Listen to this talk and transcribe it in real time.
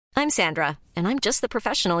I'm Sandra, and I'm just the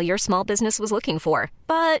professional your small business was looking for.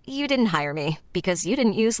 But you didn't hire me because you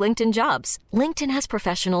didn't use LinkedIn Jobs. LinkedIn has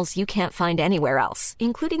professionals you can't find anywhere else,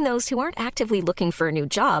 including those who aren't actively looking for a new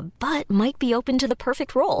job, but might be open to the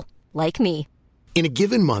perfect role, like me. In a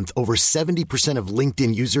given month, over 70% of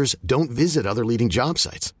LinkedIn users don't visit other leading job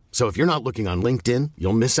sites. So if you're not looking on LinkedIn,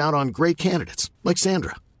 you'll miss out on great candidates like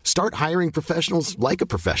Sandra. Start hiring professionals like a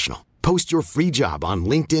professional. Post your free job on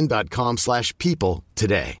linkedin.com/people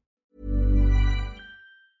today.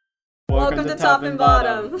 Welcome to Top and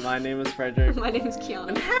Bottom. My name is Frederick. My name is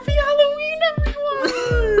Kiana. Happy Halloween,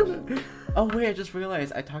 everyone! Oh wait, I just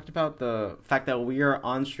realized I talked about the fact that we are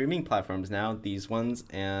on streaming platforms now, these ones,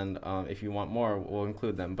 and if you want more, we'll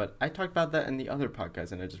include them. But I talked about that in the other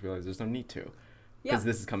podcast, and I just realized there's no need to. Because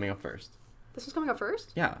this is coming up first. This is coming up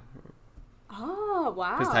first? Yeah. Oh,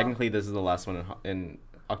 wow. Because technically this is the last one in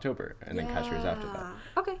October, and then Cashiers after that.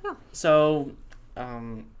 Okay, yeah. So,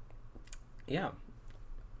 yeah.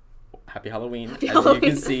 Happy Halloween. Happy As Halloween. you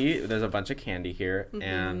can see, there's a bunch of candy here.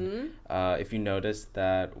 And if you notice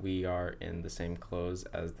that we are in the same clothes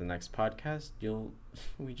as the next podcast,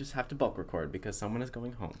 we just have to bulk record because someone is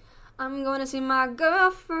going home. I'm going to see my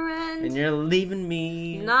girlfriend. And you're leaving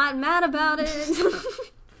me. Not mad about it.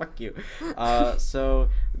 Fuck you. So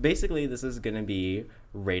basically this is going to be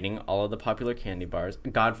rating all of the popular candy bars.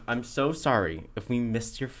 God, I'm so sorry if we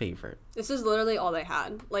missed your favorite. This is literally all they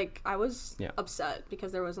had. Like, I was upset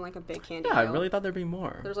because there wasn't, like, a big candy aisle. I really thought there'd be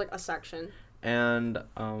more. There's, like, a section. And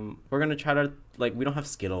we're going to try to, like, we don't have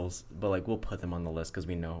Skittles, but, like, we'll put them on the list because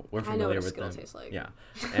we know we're familiar with them. I know what a Skittle tastes like. Yeah.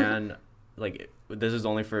 And, like, this is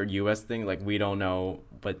only for U.S. thing. Like, we don't know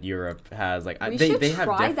what Europe has. Like, they have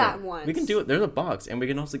try different. that once. We can do it. There's a box, and we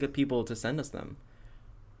can also get people to send us them.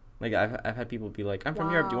 Like, I've had people be like, I'm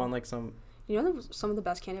from Europe. Do you want, like, some... You know, some of the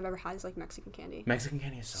best candy I've ever had is, like, Mexican candy. Mexican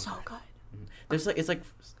candy is so good. Mm-hmm. There's, like, it's, like,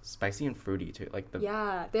 spicy and fruity, too. Like,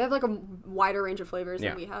 Yeah, they have, like, a wider range of flavors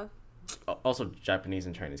than we have. Also, Japanese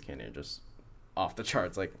and Chinese candy are just off the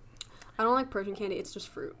charts. Like, I don't like Persian candy. It's just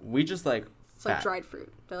fruit. We just, like, It's like dried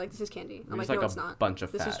fruit. They're like, this is candy. I'm like, no, it's not. Bunch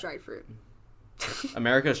of This fat. is dried fruit.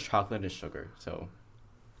 America's chocolate and sugar, so...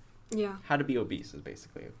 Yeah. How to be obese is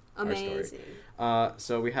basically Amazing. our story.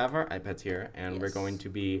 So we have our iPads here, and we're going to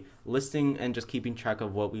be listing and just keeping track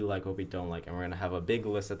of what we like, what we don't like, and we're going to have a big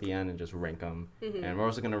list at the end and just rank them. And we're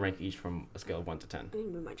also going to rank each from a scale of 1 to 10. I need to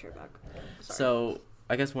move my chair back. Sorry. So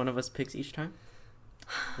I guess one of us picks each time.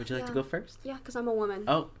 Would you like to go first? Yeah, because I'm a woman.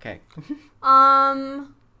 Oh, okay.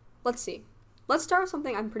 Let's see. Let's start with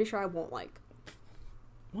something I'm pretty sure I won't like.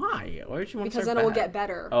 Why? Why would you want to Because start then it will bad? get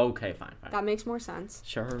better. Okay, fine. That makes more sense.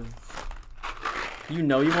 Sure. You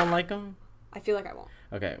know you won't like them? I feel like I won't.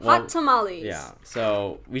 Okay. Well, Hot tamales. Yeah.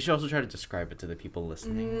 So we should also try to describe it to the people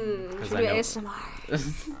listening. Should be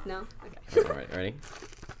ASMR. No? Okay. All right, ready?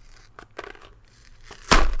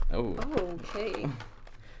 Oh. Okay.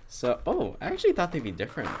 So, I actually thought they'd be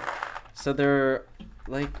different. So they're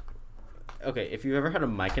like, okay, if you've ever had a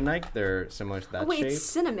Mike and Ike, they're similar to that wait, shape. it's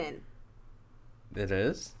cinnamon. It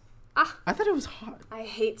is? Ah. I thought it was hot. I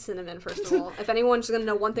hate cinnamon, first of all. If anyone's going to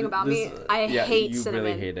know one thing about me, I hate cinnamon.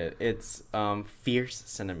 You really hate it. It's fierce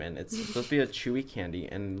cinnamon. It's supposed to be a chewy candy,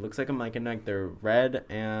 and it looks like a Mike and Ike. They're red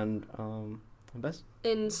and, best?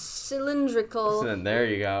 In cylindrical. So there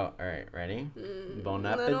you go. All right, ready? Bon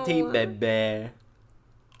appetit, baby.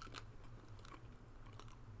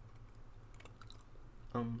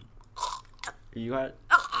 You got...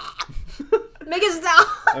 Make it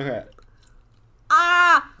stop! Okay.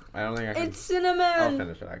 Ah! I don't think I can... It's cinnamon! I'll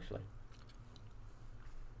finish it, actually.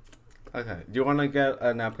 Okay. Do you want to get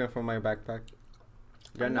a napkin from my backpack?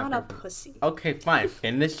 I'm not a pussy. Okay, fine.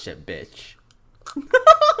 Finish it, bitch.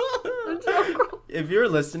 If you're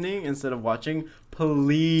listening instead of watching,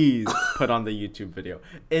 please put on the YouTube video.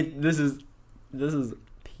 This is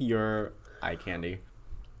pure eye candy.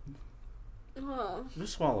 Oh.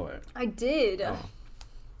 Just swallow it. I did. Oh.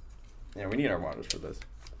 Yeah, we need our waters for this.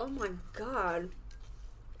 Oh my god.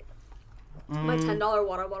 My $10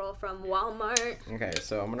 water bottle from Walmart. Okay,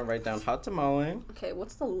 so I'm gonna write down hot tamale. Okay,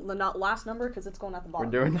 what's the last number? Because it's going at the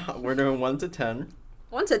bottom. We're doing 1 to 10.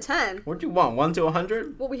 1 to 10? What do you want? 1 to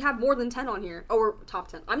 100? Well, we have more than 10 on here. Oh, we're top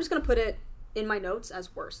 10. I'm just gonna put it in my notes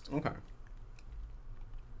as worst. Okay.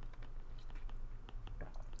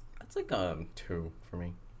 That's like a 2 for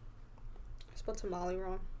me. I spelled tamale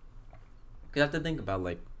wrong. Because I have to think about,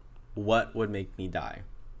 like, what would make me die.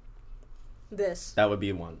 This. That would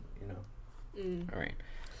be 1, you know? All right.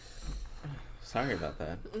 Sorry about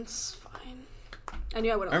that. It's fine. I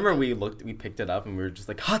knew I wouldn't. I remember we picked it up and we were just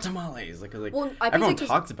like hot tamales, like well, everyone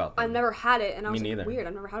talks about them. I've never had it, and I was Me neither. like, weird.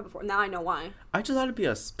 I've never had it before. Now I know why. I just thought it'd be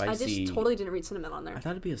a spicy. I just totally didn't read cinnamon on there. I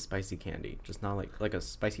thought it'd be a spicy candy, just not like a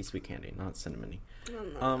spicy sweet candy, not cinnamony.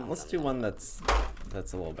 Let's do one that's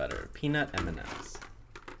a little better. Peanut M&Ms.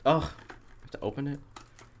 Oh, I have to open it.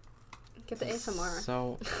 Get the ASMR.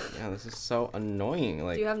 So yeah, this is so annoying.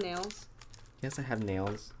 Like, do you have nails? Yes, I have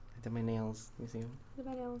nails. I did my nails. You see them? Did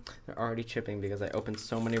my nails? They're already chipping because I open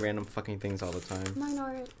so many random fucking things all the time. Mine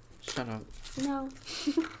aren't. Shut up. No.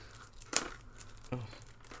 Oh.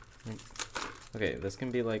 Okay, this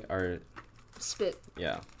can be like our spit.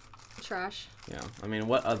 Yeah. Trash. Yeah. I mean,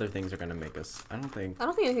 what other things are gonna make us? I don't think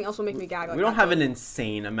anything else will make me gag. Like we don't that, have though. an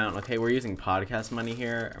insane amount. Okay, we're using podcast money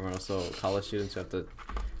here, and we're also college students who have to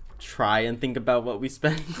try and think about what we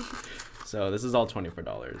spend. So this is all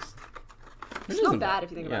 $24. It's not bad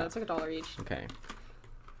if you think about it. It's like $1 each. Okay.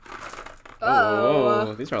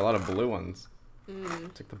 Oh, these are a lot of blue ones.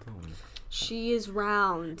 Took the blue one. She is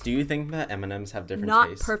round. Do you think that M&Ms have different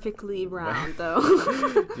tastes? Not perfectly round though.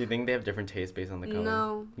 Do you think they have different tastes based on the color?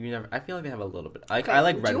 No. You never. I feel like they have a little bit. I like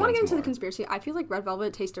red ones. Do you want to get into more. the conspiracy? I feel like red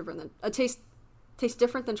velvet tastes different than tastes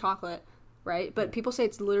different than chocolate, right? But people say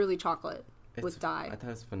it's literally chocolate with dye. I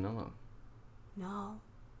thought it's vanilla. No,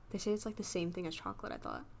 they say it's like the same thing as chocolate. I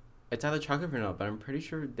thought. It's either chocolate or vanilla, but I'm pretty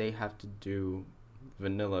sure they have to do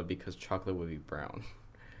vanilla because chocolate would be brown.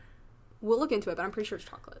 We'll look into it, but I'm pretty sure it's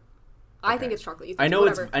chocolate. Okay. I think it's chocolate. I know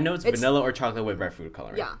it's vanilla or chocolate with red food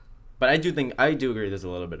coloring. Yeah. But I do agree there's a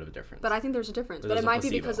little bit of a difference. But I think there's a difference. But it might be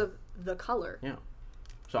because of the color. Yeah.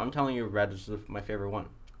 So I'm telling you, red is my favorite one.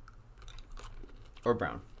 Or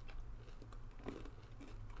brown.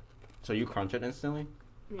 So you crunch it instantly?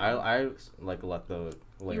 Yeah. I like let the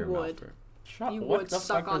layer melt through. You would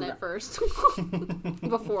suck on it first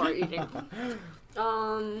before eating.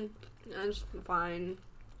 It's fine.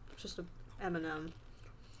 It's just a M&M.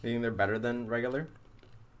 You think they're better than regular?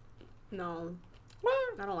 No.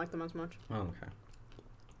 What? I don't like them as much. Oh, okay.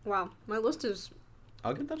 Wow, my list is...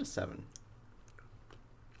 I'll give that a 7.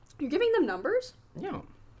 You're giving them numbers? Yeah.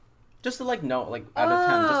 Just to know, out of 10,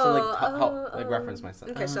 just to help reference myself.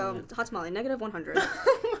 Okay, so hot tamale, negative 100.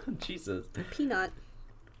 Jesus. Peanut.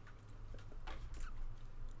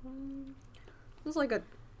 It's like a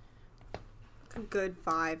good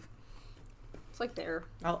 5. It's like there.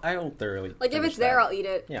 I'll thoroughly. Like if it's there, I'll eat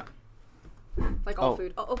it. Yeah. Like all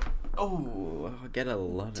food. Oh. Oh, I get a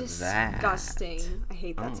lot of that. Disgusting. I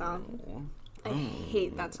hate that sound. I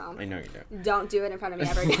hate that sound. I know you do. Don't do it in front of me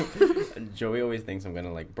ever again. Joey always thinks I'm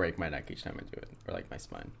gonna break my neck each time I do it, or my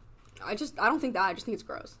spine. I don't think that. I just think it's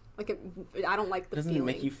gross. I don't like the Doesn't feeling.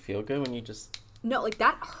 It make you feel good when you just? No,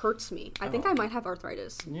 that hurts me. I think I might have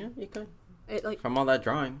arthritis. Yeah, you could. It from all that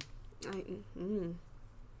drawing.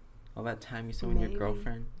 All that time you spent with your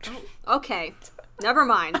girlfriend. Oh, okay, never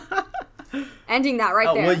mind. Ending that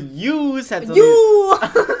right there. Well, you said something. You.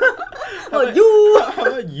 How about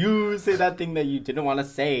you say that thing that you didn't want to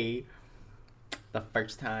say the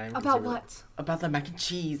first time? About what? About the mac and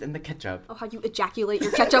cheese and the ketchup. Oh, how you ejaculate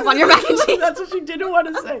your ketchup on your mac and cheese. That's what she didn't want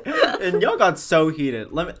to say. And y'all got so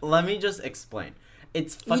heated. Let me just explain.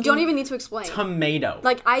 It's fucking you don't even need to explain. Tomato.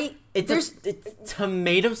 It's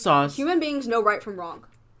tomato sauce. Human beings know right from wrong.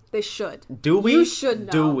 They should. Do we? You should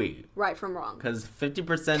know. Do we? Right from wrong. Because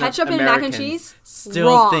 50% ketchup of Americans and mac and cheese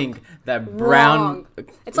still think that brown.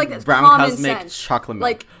 It's like brown common cows sense. make chocolate milk.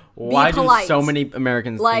 Like, why do so many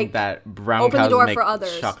Americans think that brown open cows the door make for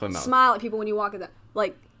others. chocolate milk? Smile at people when you walk in.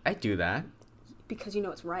 I do that because you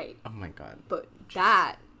know it's right. Oh my god! But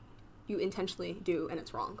that you intentionally do, and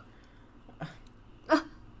it's wrong.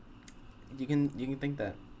 You can think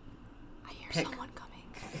that. I hear someone coming.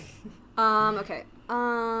 Okay. I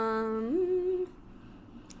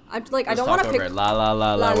don't want to pick.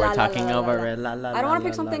 We're talking over it. La la. I don't want to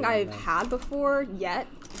pick something I've had before yet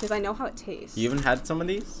because I know how it tastes. You haven't had some of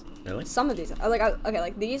these, really? Some of these,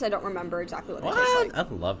 these, I don't remember exactly what they taste like. I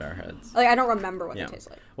love Airheads. I don't remember what they taste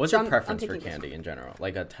like. What's your preference for candy in general?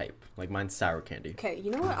 Like a type. Like mine's sour candy. Okay, you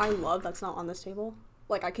know what I love that's not on this table?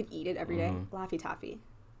 Like I could eat it every day. Laffy Taffy.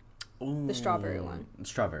 Ooh, the strawberry one. The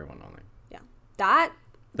strawberry one only. Yeah, that's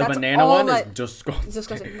banana one is disgusting.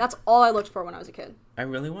 Disgusting. That's all I looked for when I was a kid. I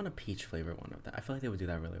really want a peach flavor one of that. I feel like they would do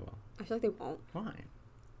that really well. I feel like they won't. Why?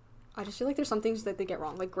 I just feel like there's some things that they get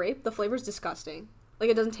wrong. Like grape, the flavor's disgusting. Like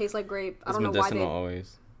it doesn't taste like grape. I don't know why they. It's medicinal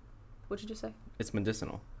always. What'd you just say? It's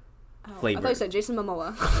medicinal. Oh, flavor. I thought you said Jason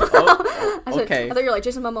Momoa. Okay. I thought you were like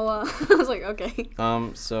Jason Momoa. I was like, okay.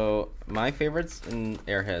 So my favorites in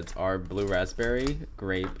Airheads are blue raspberry,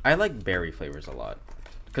 grape. I like berry flavors a lot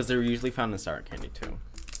because they're usually found in sour candy too.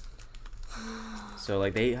 So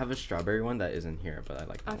like they have a strawberry one that isn't here, but I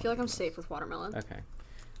like that I feel one like I'm the safe most. with watermelon. Okay.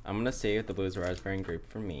 I'm gonna save the blues raspberry and grape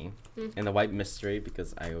for me. And the white mystery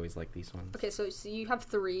because I always like these ones. Okay, so you have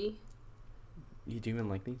 3. You do even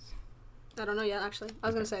like these? I don't know yet, actually. I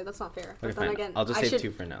was gonna say that's not fair. But Okay, then fine. again, I'll just I save should,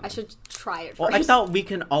 2 for now. I then. should try it Well, first. I thought we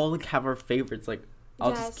can all like have our favorites. Like,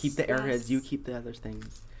 I'll just keep the Yes, airheads. yes. You keep the other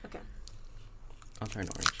things. Okay. I'll try an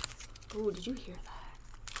orange. Ooh, did you hear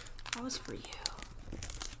that? That was for you.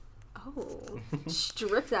 Oh,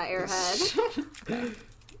 strip that airhead.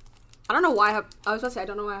 I don't know why I was about to say I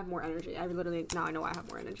don't know why I have more energy. I literally now I know why I have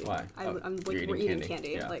more energy. Why? I'm like You're we're eating eating candy.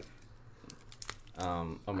 candy. Yeah. Like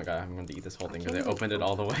Oh my god, I'm going to eat this whole thing can't because I even opened it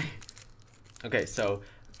all the way. Okay, so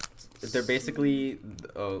they're basically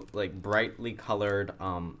like brightly colored,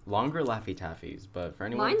 longer Laffy Taffies. But for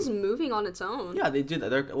anyone, mine's moving on its own. yeah, they do that.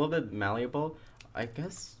 They're a little bit malleable. I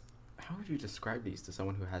guess. How would you describe these to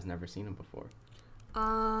someone who has never seen them before?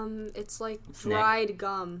 It's like Snack. dried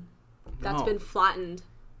gum that's No. been flattened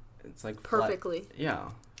It's like perfectly. Yeah,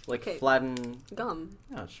 like Okay. flattened. Gum.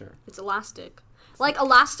 Yeah, sure. It's elastic. Like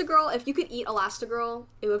Elastigirl, if you could eat Elastigirl,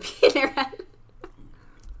 it would be an airhead.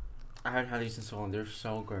 I haven't had these in so long. They're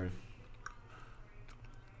so good.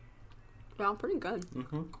 Yeah, pretty good.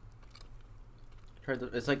 Mm-hmm.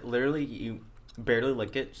 It's like literally you barely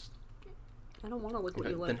lick it. Just, I don't want to lick what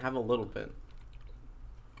okay, you then lick. have a little bit.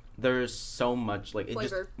 There's so much like it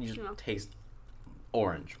Flavor, just you just you know. taste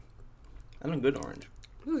orange, and a good orange.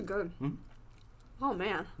 This is good. Mhm. Oh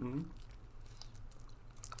man, Mm-hmm.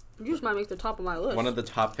 you just might make the top of my list. One of the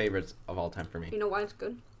top favorites of all time for me. You know why it's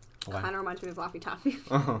good? Why? Kind of reminds me of Laffy Taffy.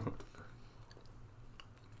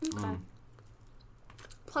 Okay.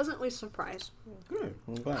 Pleasantly surprised. Good.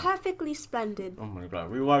 I'm glad. Perfectly splendid Oh my god,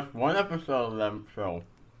 we watched one episode of that show.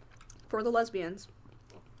 for the lesbians.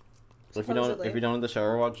 If you don't, Supposedly. if you don't know the show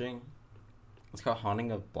we're watching, it's called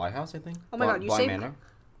Haunting of Bly House, I think. Oh my God, you Bly say- Manor.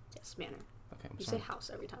 Yes, manor. Okay, I'm You sorry. say house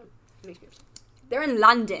every time. It makes me upset. They're in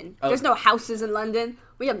London. Oh. There's no houses in London.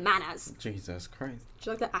 We have manors. Jesus Christ. Did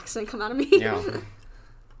you like that accent come out of me? Yeah.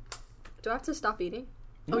 Do I have to stop eating?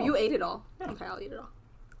 No. Oh, you ate it all. Yeah. Okay, I'll eat it all.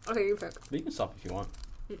 Okay, you pick. But you can stop if you want.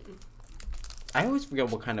 I always forget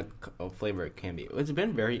what kind of flavor it can be. It's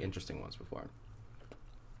been very interesting ones before.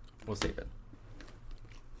 We'll save it.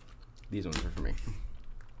 These ones are for me.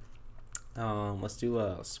 Let's do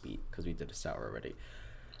a sweet because we did a sour already.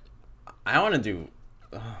 I want to do.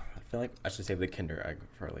 I feel like I should save the Kinder Egg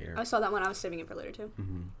for later. I saw that one. I was saving it for later too.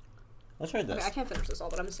 Let's try this. Okay, I can't finish this all,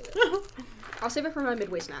 but I'm gonna save it. I'll save it for my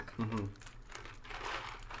midway snack.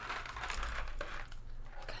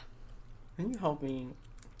 Can you help me?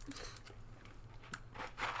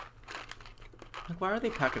 Like, why are they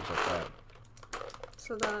packaged like that?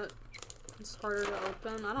 So that it's harder to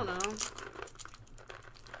open. I don't know.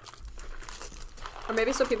 Or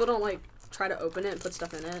maybe so people don't like try to open it and put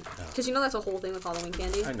stuff in it. Because you know that's a whole thing with Halloween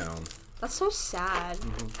candy. I know. That's so sad.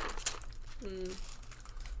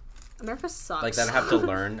 America sucks. Like that I have to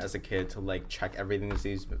learn as a kid to like check everything that's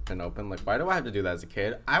been open. Like, why do I have to do that as a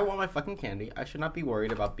kid? I want my fucking candy. I should not be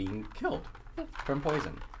worried about being killed from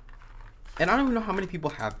poison. And I don't even know how many people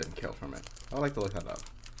have been killed from it. I would like to look that up.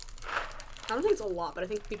 I don't think it's a lot, but I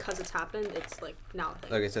think because it's happened, it's like now a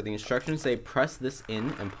thing. Okay, so the instructions say press this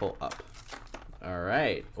in and pull up. All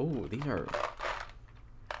right. Oh, these are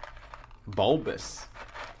bulbous.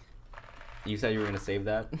 You said you were gonna save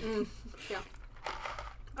that. Yeah.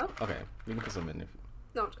 Okay, you can put some in.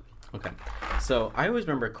 No, it's good. Okay, so I always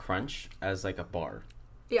remember Crunch as like a bar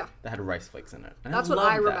Yeah. that had rice flakes in it. And That's what loved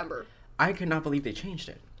I that. remember. I could not believe they changed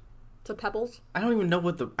it. To Pebbles. I don't even know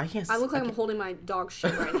what the I can't. I look like I'm can't- holding my dog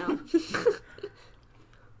shit right now.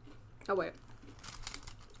 Oh, wait.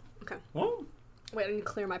 Okay. Well, Wait, I need to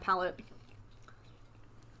clear my palate.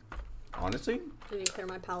 honestly, I need to clear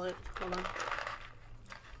my palate. Hold on.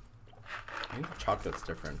 I think the chocolate's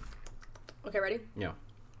different. Okay, ready? Yeah.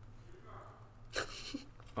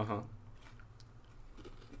 Uh-huh.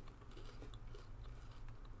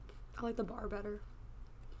 I like the bar better.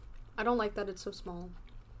 I don't like that it's so small.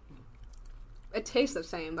 It tastes the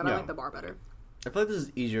same, but I Yeah. like the bar better. I feel like this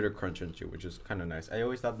is easier to crunch into, which is kind of nice. I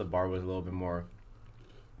always thought the bar was a little bit more,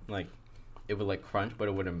 like, it would like crunch, but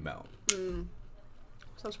it wouldn't melt. So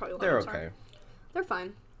that's probably why. They're I'm sorry. okay. They're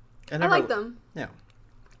fine. I never- like them. Yeah.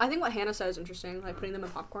 I think what Hannah said is interesting, like putting them in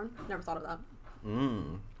popcorn. Never thought of that.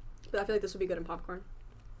 But I feel like this would be good in popcorn.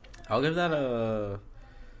 I'll give that a.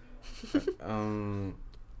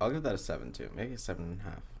 I'll give that a 7 too. Maybe a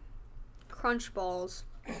 7.5. Crunch balls.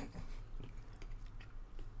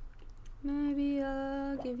 Maybe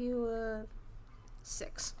I'll give you a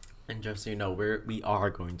 6. And just so you know, we are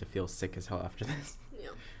going to feel sick as hell after this. Yeah.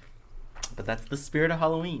 But that's the spirit of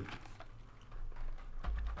Halloween.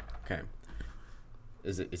 Okay.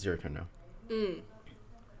 Is your turn now?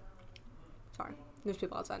 Sorry. There's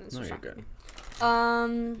people outside and it's No, you're distracting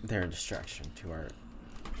good. me. They're a distraction to our...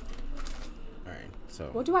 Alright, so...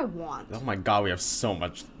 What do I want? Oh my god, we have so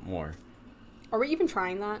much more. Are we even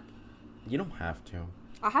trying that? You don't have to.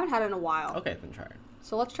 I haven't had it in a while. Okay, then try it.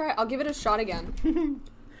 So let's try it. I'll give it a shot again.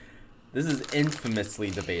 This is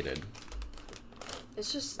infamously debated.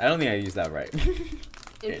 It's just... I don't think I used that right.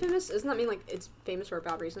 Infamous? Doesn't that mean, like, it's famous for a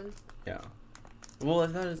bad reason? Yeah. Well,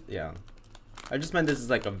 that is... Yeah. I just meant this is,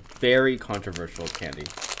 like, a very controversial candy.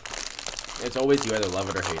 It's always you either love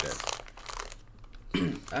it or hate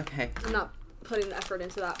it. Okay. I'm not putting the effort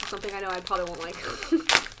into that for something I know I probably won't like.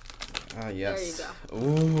 Yes. There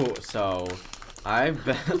you go. Ooh, so... I've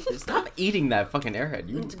been... Stop eating that fucking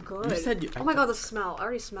Airhead. It's good. You said... Oh my god, the smell. I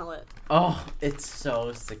already smell it. Oh, it's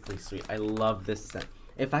so sickly sweet. I love this scent.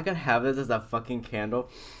 If I could have this as a fucking candle,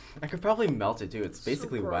 I could probably melt it too. It's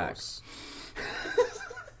basically So wax.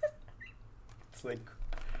 It's like...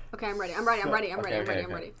 Okay, I'm ready. I'm ready.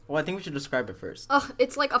 Okay. Well, I think we should describe it first. Ugh,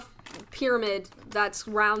 it's like a pyramid that's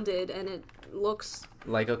rounded and it looks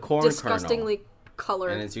Like a corn disgustingly kernel.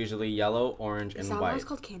 colored. And it's usually yellow, orange, and Is that white. why it's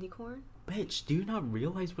called candy corn? Bitch, do you not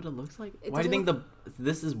realize what it looks like? It Why do you think doesn't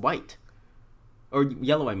this is white? Or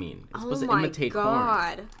yellow, I mean. It's supposed to imitate corn. Oh my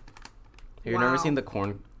god. Have you never seen the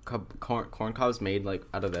corn cobs made like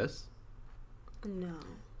out of this? No.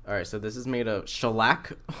 Alright, so this is made of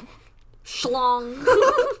shellac. Schlong.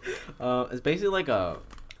 It's basically like a...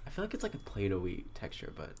 I feel like it's like a Play-Doh-y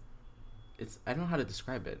texture, but... it's... I don't know how to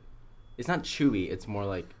describe it. It's not chewy, it's more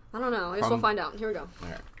like... I don't know. I guess we'll find out. Here we go.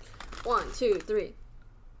 Alright. 1, 2, 3.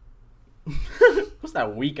 What's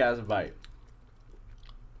that weak-ass bite?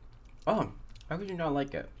 Oh, how could you not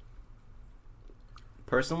like it?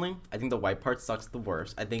 Personally, I think the white part sucks the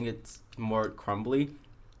worst. I think it's more crumbly.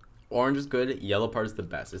 Orange is good. Yellow part is the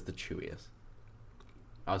best. It's the chewiest.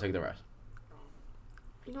 I'll take the rest.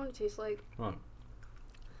 You know what it tastes like? Come on.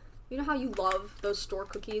 You know how you love those store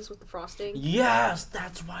cookies with the frosting? Yes,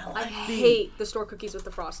 that's why I I like hate the store cookies with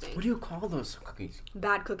the frosting. What do you call those cookies?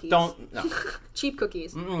 Bad cookies. Don't. No. Cheap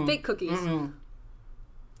cookies. Mm-mm. Fake cookies. Mm-mm.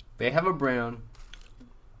 They have a brand.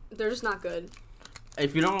 They're just not good.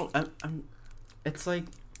 If you don't, it's like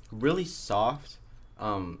really soft,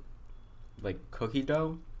 like cookie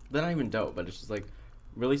dough. They're not even dough, but it's just like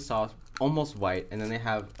really soft, almost white, and then they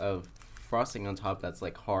have a frosting on top that's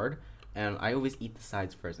like hard. And I always eat the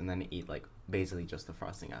sides first, and then eat like basically just the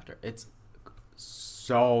frosting after. It's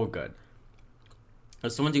so good.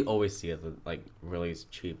 There's someone you always see at the like really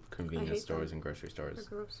cheap convenience stores and grocery stores.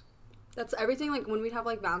 They're gross. That's everything. Like when we'd have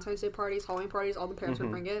like Valentine's Day parties, Halloween parties, all the parents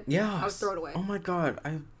would bring it. Yeah, I would throw it away. Oh my god,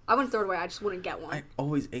 I wouldn't throw it away. I just wouldn't get one. I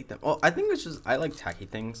always ate them. Oh, I think it's just I like tacky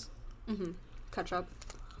things. Ketchup.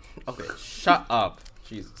 Okay, shut up.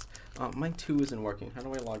 Jesus. My 2 isn't working. How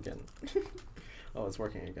do I log in? Oh, it's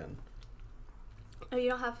working again. Oh, you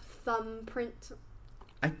don't have thumbprint?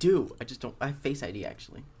 I do. I just don't. I have Face ID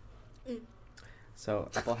actually. So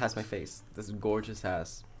Apple has my face. This gorgeous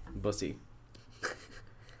ass bussy.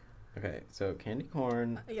 Okay, so candy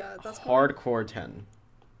corn. Yeah, that's hardcore 10.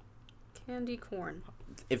 Candy corn.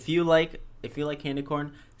 If you like candy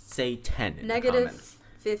corn, say 10 in the comments.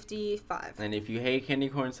 -55. And if you hate candy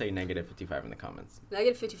corn, say -55 in the comments.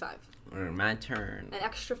 -55. My turn. An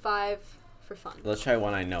extra 5 for fun. Let's try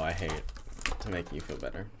one I know I hate to make you feel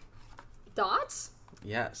better. Dots?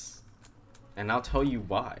 Yes. And I'll tell you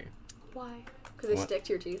why. Why? Because they stick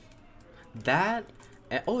to your teeth. That...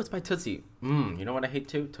 Oh, it's my Tootsie. You know what I hate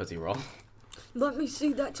too? Tootsie Roll. Let me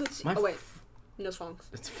see that Tootsie. Oh, wait. No songs.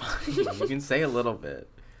 It's fine. You can say a little bit.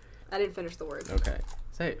 I didn't finish the word. Okay.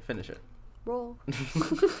 Say it. Finish it. Roll.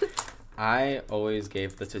 I always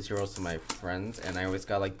gave the Tootsie Rolls to my friends, and I always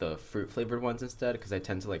got, like, the fruit-flavored ones instead, because I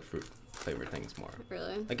tend to like fruit-flavored things more.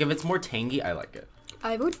 Really? Like, if it's more tangy, I like it.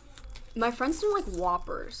 My friends didn't like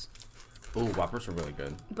Whoppers. Ooh, Whoppers are really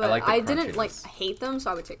good. But I didn't, like, hate them,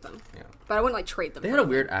 so I would take them. Yeah. But I wouldn't, like, trade them. They had a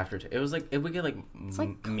weird aftertaste. It was like, it would get, like,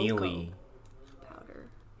 like mealy. Powder.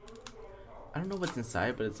 I don't know what's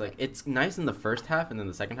inside, but it's, like, it's nice in the first half, and then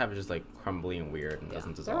the second half is just, like, crumbly and weird and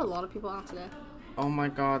doesn't dissolve. There are a lot of people out today. Oh my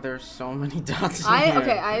god, there's so many dots in here.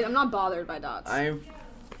 Okay, I'm not bothered by dots. I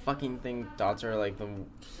fucking think dots are, like, the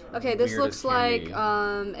Okay, this looks candy.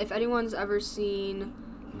 like, if anyone's ever seen...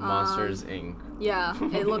 Monsters, Inc. Yeah,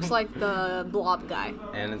 it looks like the blob guy.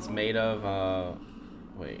 And it's made of,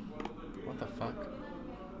 wait. What the fuck?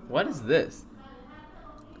 What is this?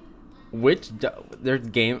 There's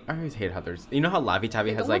game... I always hate how there's... You know how Laffy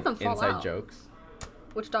Taffy has, like, inside jokes?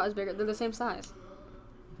 Which dot is bigger? They're the same size.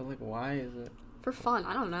 But, like, why is it... For fun,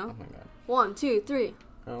 I don't know. Oh my god. 1, 2, 3.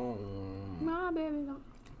 Oh. My baby don't.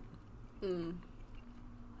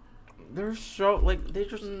 They're so, like, they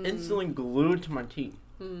just instantly glued to my teeth.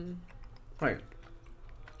 Like,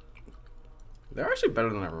 they're actually better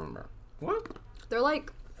than I remember. What? They're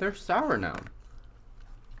like... They're sour now.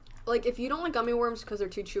 Like, if you don't like gummy worms because they're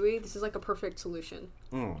too chewy, this is like a perfect solution.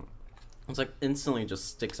 It's like instantly just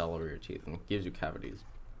sticks all over your teeth and gives you cavities.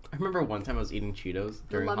 I remember one time I was eating Cheetos.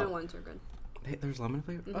 The lemon ones are good. There's lemon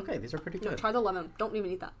flavor? Okay, these are pretty good. No, try the lemon. Don't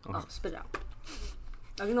even eat that. Oh, spit it out.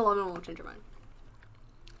 I think the lemon one will change your mind.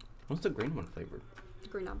 What's the green one flavored?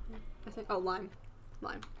 Green apple, I think. Oh, lime.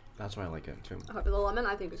 Lime. That's why I like it too. Okay, but the lemon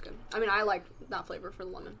I think is good. I mean, I like that flavor for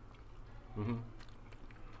the lemon.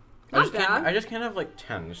 Not bad. I just can't have like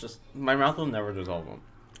 10. It's just, my mouth will never dissolve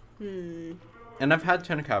them. And I've had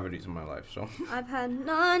 10 cavities in my life, so. I've had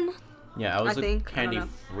none. Yeah, I was a candy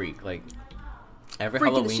freak. Like, every Freak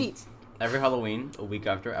in the Halloween. sheets. Every Halloween, a week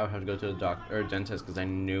after, I would have to go to the doctor or dentist because I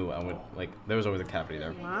knew I would, like, there was always a cavity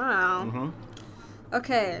there. Wow.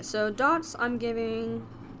 Okay, so dots, I'm giving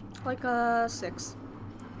like a 6.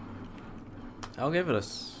 I'll give it I'll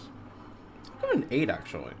give it an 8,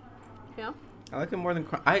 actually. Yeah? I like it more than...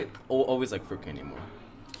 I always like fruit candy more.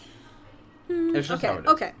 It's just how it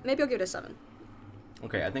is. Okay, maybe I'll give it a 7.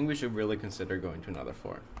 Okay, I think we should really consider going to another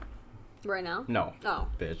 4. Right now? No. Oh.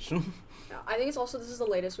 Bitch. No, I think it's also, this is the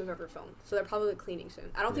latest we've ever filmed, so they're probably cleaning soon.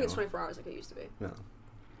 I don't think it's 24 hours like it used to be. No.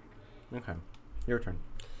 Okay. Your turn.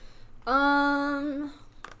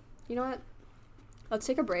 You know what? Let's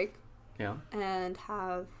take a break. Yeah? And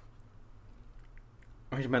have...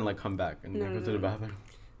 Or you meant, like, come back and go to the bathroom.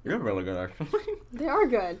 You're really good, actually. They are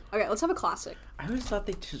good. Okay, let's have a classic. I always thought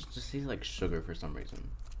they just taste like sugar for some reason.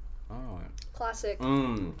 Oh. Classic.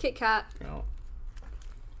 Kit Kat. No.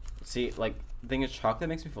 See, like, the thing is, chocolate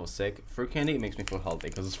makes me feel sick. Fruit candy makes me feel healthy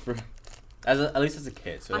because it's fruit. At least as a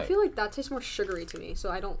kid. So I feel like that tastes more sugary to me, so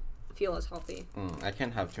I don't feel as healthy. I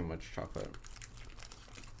can't have too much chocolate.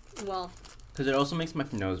 Well. Because it also makes my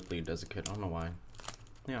nose bleed as a kid. I don't know why.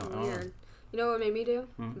 Yeah. Weird. I don't know. You know what made me do?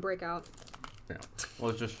 Break out. Yeah.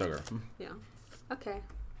 Well, it's just sugar. Yeah. Okay.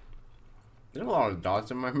 There's a lot of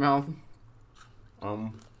dots in my mouth.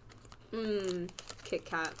 Kit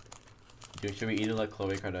Kat. Dude, should we eat it like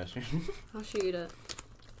Khloe Kardashian? How should you eat it?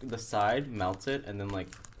 The side, melts it, and then, like,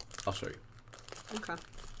 I'll show you. Okay.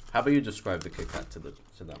 How about you describe the Kit Kat to them?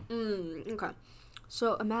 Okay.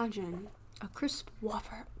 So imagine a crisp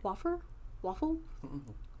waffle?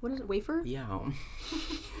 What is it? Wafer? Yeah. I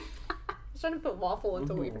was trying to put waffle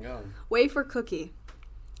into wafer. God. Wafer cookie.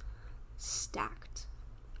 Stacked.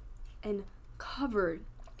 And covered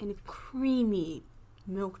in creamy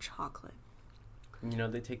milk chocolate. You know,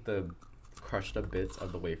 they take the crushed up bits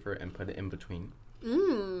of the wafer and put it in between.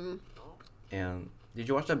 And did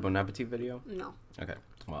you watch that Bon Appetit video? No. Okay.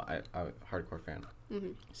 Well, I'm a hardcore fan.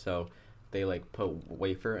 So they like put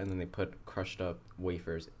wafer and then they put crushed up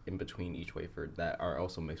wafers in between each wafer that are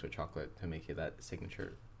also mixed with chocolate to make it that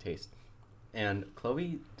signature taste. And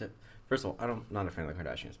Khloe, first of all, I'm not a fan of the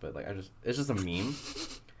Kardashians, but like it's just a meme.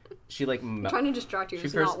 She like I'm trying to distract you.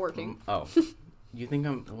 It's not working. Oh, you think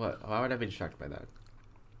I'm what? Why would I be distracted by that?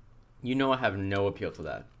 You know I have no appeal to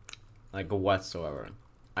that, like whatsoever.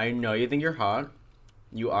 I know you think you're hot.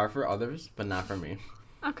 You are for others, but not for me.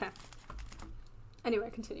 Okay. Anyway,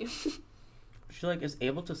 continue. She like is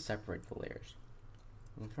able to separate the layers.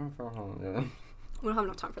 We don't have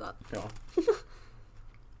enough time for that. Yeah.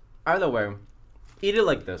 Either way, eat it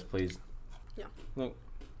like this, please. Yeah. Look.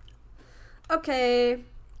 Okay.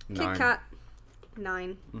 9. Kit Kat.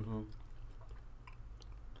 9.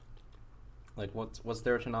 Like what's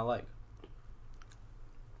there to not like?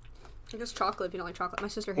 I guess chocolate if you don't like chocolate. My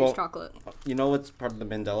sister hates chocolate. You know what's part of the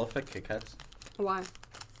Mandela effect? Kit Kats. Why?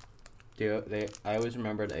 I always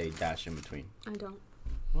remembered a dash in between. I don't.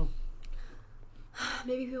 Oh.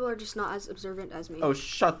 Maybe people are just not as observant as me. Oh,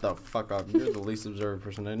 shut the fuck up. You're the least observant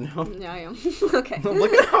person I know. Yeah, I am. Okay.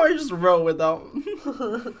 Look at how I just wrote without...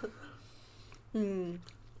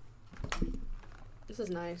 This is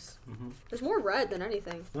nice. There's more red than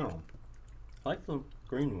anything. No. I like the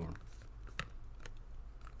green one.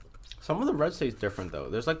 Some of the red tastes different, though.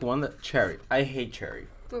 There's like one that... Cherry. I hate cherry.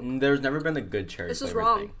 There's never been a good cherry This is flavor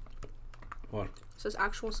wrong. thing. What? It says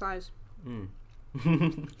actual size.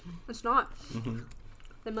 It's not.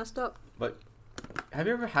 They messed up. But have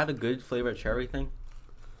you ever had a good flavored cherry thing?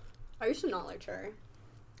 I used to not like cherry,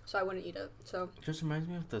 so I wouldn't eat it. So It just reminds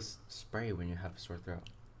me of the spray when you have a sore throat.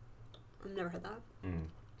 I've never had that.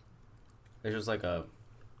 It's just like a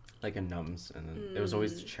numbs, and then it was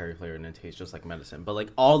always the cherry flavor, and it tastes just like medicine. But like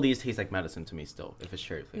all these taste like medicine to me still, if it's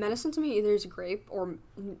cherry flavor. Medicine to me either is grape or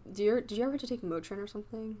did you ever have to take Motrin or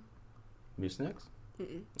something? Mucinex?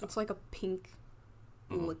 It's like a pink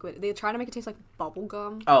liquid. They try to make it taste like bubble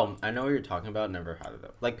gum. Oh, I know what you're talking about. Never had it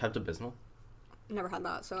though. Like Pepto-Bismol. Never had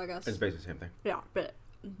that, so I guess It's basically the same thing. yeah. But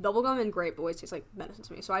bubblegum and grape always taste like medicine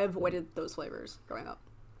to me, so I avoided those flavors growing up.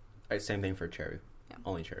 Same thing for cherry. Yeah.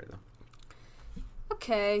 Only cherry though.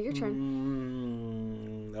 Okay, your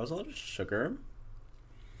turn. That was a lot of sugar.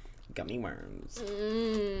 Gummy worms.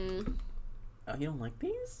 Oh, you don't like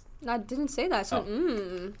these? I didn't say that. I said,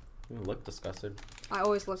 You look disgusted. I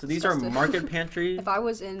always look So these are disgusted. Market Pantry. If I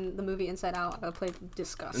was in the movie Inside Out, I would play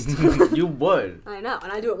disgust. You would. I know,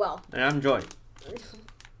 and I do it well. And I'm Joy.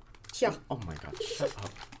 Yeah. Oh my god, shut up.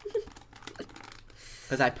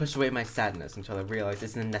 Because I pushed away my sadness until I realized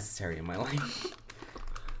it's necessary in my life.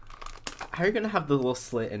 How are you going to have the little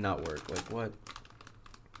slit and not work? Like, what?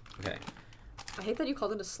 Okay. I hate that you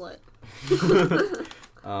called it a slit.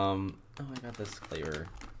 Oh, I got this flavor.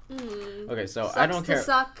 Okay, so Sucks I don't to care.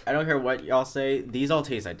 suck. I don't care what y'all say. These all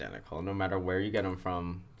taste identical, no matter where you get them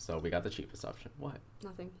from. So we got the cheapest option. What?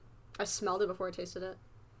 Nothing. I smelled it before I tasted it.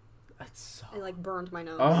 That's so. It like burned my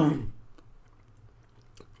nose. Oh.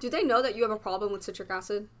 Do they know that you have a problem with citric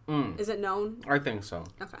acid? Is it known? I think so.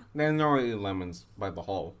 Okay. They don't eat lemons by the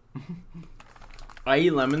whole. I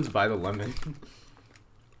eat lemons by the lemon.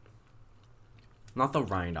 Not the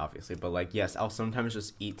rind, obviously, but like, yes, I'll sometimes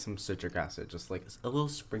just eat some citric acid, just like a little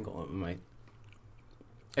sprinkle in my.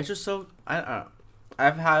 It's just so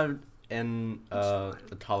I've had a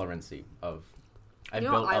tolerancy of. I've You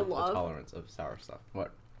know built what I up love? a tolerance of sour stuff.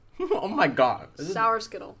 What? Oh my god! Sour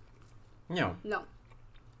Skittle. No. No.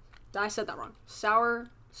 I said that wrong. Sour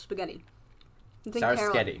spaghetti. I think Sour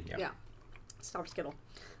Carol- sketty, yeah. Sour Skittle.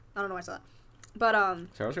 I don't know why I said that. But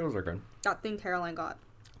Sour Skittles are good. that thing Caroline got.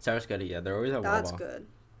 Sour Sketty, yeah, they're always at That's Wawa. good.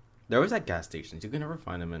 They're always at gas stations. You can never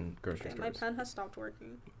find them in grocery Okay, my stores. pen has stopped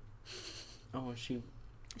working. Oh, is she?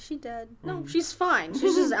 Is she dead? No, she's fine.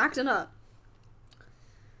 She's just acting up.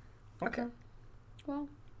 Okay. Well,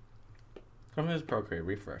 Come here, Procreate,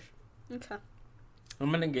 refresh. okay.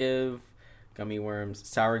 I'm gonna give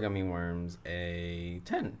sour gummy worms, a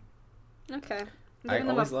 10. Okay. I'm I giving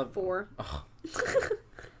them always a love- 4. I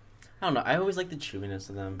don't know. I always like the chewiness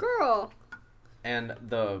of them, Girl. and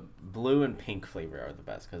the blue and pink flavor are the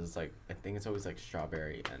best because it's like I think it's always like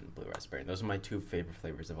strawberry and blue raspberry. Those are my 2 favorite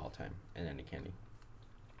flavors of all time in any candy.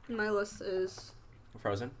 My list is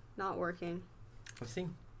Frozen. not working. Let's see.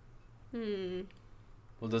 Hmm.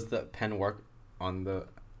 Well, does the pen work on the?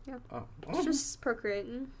 Yeah. Oh. It's just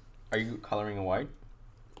procreating. Are you coloring in white?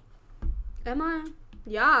 Am I?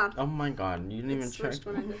 Yeah. Oh my god! You didn't even It's check. switched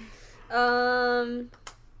when I did.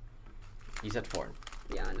 You said 4.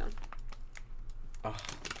 Yeah, I know. Oh,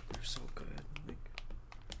 they're so good.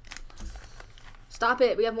 Stop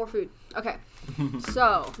it. We have more food. Okay.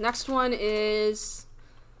 So, next one is...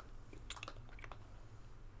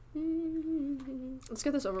 Let's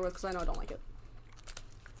get this over with because I know I don't like it.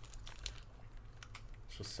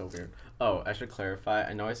 It's just so weird. Oh, I should clarify.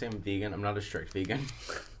 I know I say I'm vegan. I'm not a strict vegan.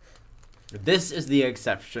 This is the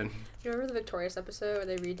exception. Do you remember the Victorious episode where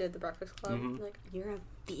they redid The Breakfast Club? Mhm. Like, you're a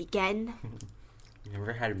vegan? You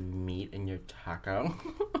never had meat in your taco?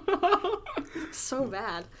 So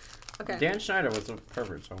bad. Okay. Dan Schneider was a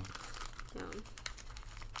pervert, so. Yeah.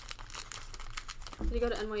 Did he go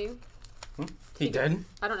to NYU? He did?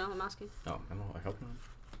 I don't know. I'm asking. Oh, I don't know. I hope not.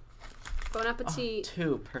 Bon Oh, appetit.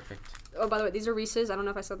 2. Perfect. Oh, by the way, these are Reese's. I don't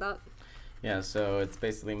know if I said that. Yeah, so it's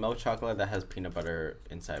basically milk chocolate that has peanut butter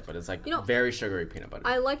inside, but it's like You know, very sugary peanut butter.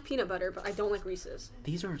 I like peanut butter, but I don't like Reese's.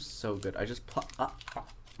 These are so good. I just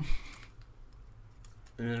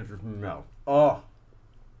and then just melt. Oh.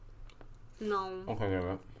 No. Okay, give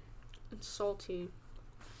it. It's salty.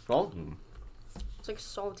 Salty. It's like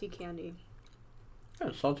salty candy. Yeah,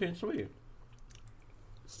 it's salty and sweet.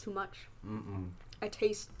 It's too much. Mm-mm. I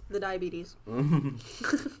taste the diabetes.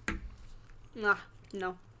 Nah,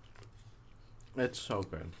 no. It's so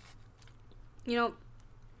good. You know,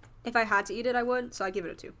 if I had to eat it, I would, so I give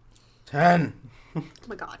it a 2. 10. Oh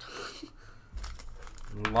my god.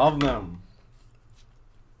 Love them.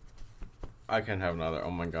 I can't have another.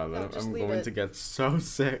 Oh my god, No, just I'm leave going it. to get so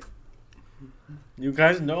sick. You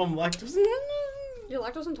guys know I'm lactose. You're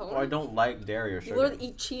lactose intolerant? Oh, I don't like dairy or You sugar. literally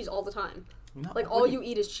eat cheese all the time. No, Like, what all do you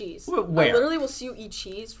eat is cheese. Where? I literally will see you eat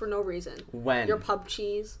cheese for no reason. When? Your pub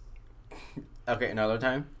cheese. Okay, another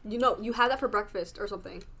time. You know, you had that for breakfast or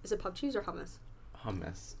something. Is it pub cheese or hummus?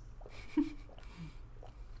 Hummus.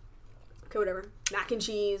 Okay, whatever. Mac and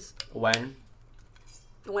cheese. When?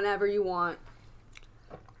 Whenever you want.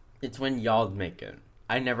 It's when y'all make it.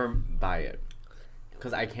 I never buy it.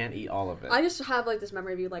 Because I can't eat all of it. I just have, like, this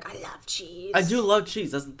memory of you, like, I love cheese. I do love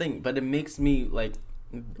cheese, that's the thing. But it makes me, like,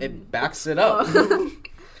 it backs it up.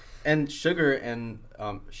 And sugar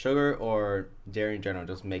or dairy in general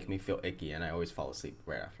just make me feel icky, and I always fall asleep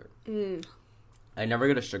right after. I never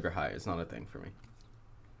get a sugar high. It's not a thing for me.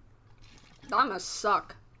 That must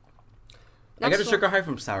suck. I get a sugar high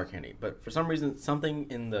from sour candy, but for some reason, something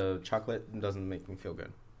in the chocolate doesn't make me feel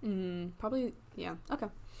good. Probably, yeah. Okay.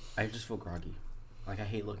 I just feel groggy. Like, I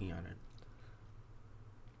hate looking at it.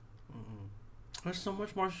 There's so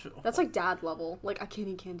much more... That's like dad level. Like, I can't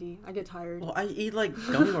eat candy. I get tired. Well, I eat, like,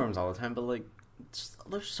 gummy worms all the time, but, like,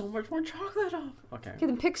 there's so much more chocolate up. Okay,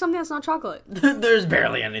 then pick something that's not chocolate. There's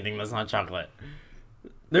barely anything that's not chocolate.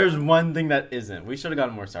 There's one thing that isn't. We should have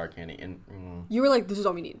gotten more sour candy. And you were like, this is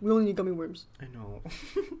all we need. We only need gummy worms. I know.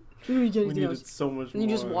 We don't need anything needed else. so much and you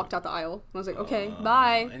just walked out the aisle. And I was like, okay,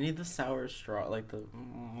 bye. I need the sour straw, like the...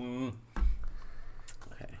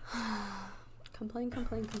 Okay. Complain.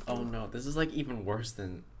 Oh no, this is like even worse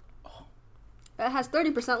than... It has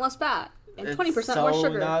 30% less fat and 20% it's more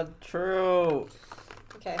sugar. not true.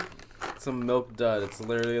 Okay. It's a milk dud. It's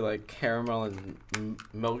literally like caramel and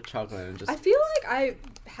milk chocolate and just... I feel like I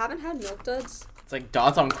haven't had Milk Duds. It's like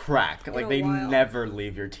dots on crack. Like they while. never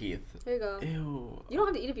leave your teeth. There you go. Ew. You don't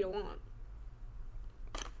have to eat if you don't want.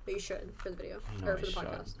 But you should for the video. Or for the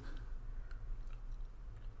podcast.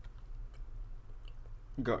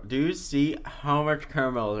 Do you see how much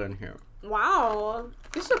caramel is in here? Wow.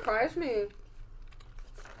 You surprised me.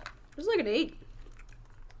 This is like an 8.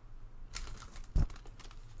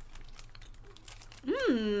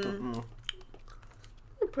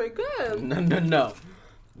 Pretty good. No.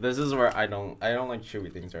 This is where I don't like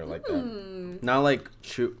chewy things that are like that. Not like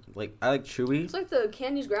I like chewy. It's like the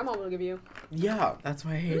candies grandma will give you. Yeah, that's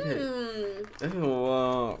why I hate it.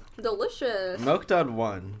 Ew. Delicious. Milk Dud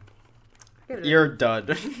 1. You're a dud.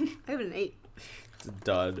 I give it an 8. It's a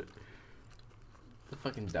dud. It's a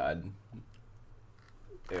fucking dud.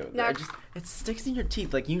 Ew. It sticks in your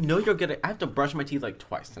teeth. Like, you know you'll get it. I have to brush my teeth like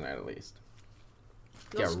twice tonight at least.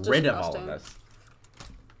 That's Get rid of all of this.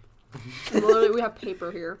 Literally, we have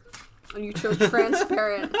paper here. And you chose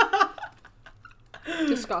transparent.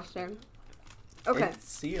 Disgusting. Okay. It's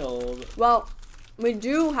sealed. Well, we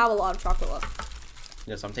do have a lot of chocolate left.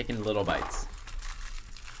 Yes, I'm taking little bites.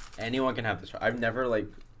 Anyone can have this. I've never, like...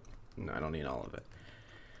 No, I don't need all of it.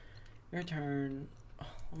 Your turn. Oh,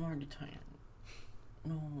 I'm already tired.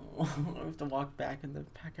 No. I have to walk back and then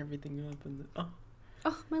pack everything up and then...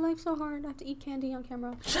 Oh, my life's so hard. I have to eat candy on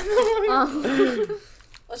camera.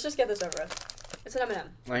 Let's just get this over with. It's an M&M.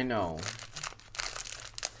 I know.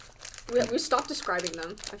 We stopped describing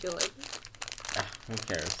them, I feel like. Who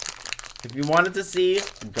cares? If you wanted to see,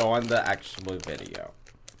 go on the actual video.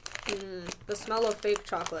 The smell of fake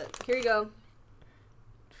chocolate. Here you go.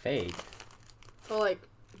 Fake? Well, like,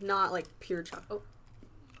 not like pure chocolate.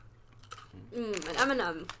 An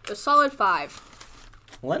M&M. A solid 5.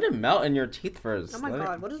 Let it melt in your teeth first. Oh my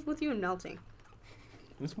god, what is with you and melting?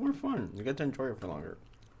 It's more fun. You get to enjoy it for longer.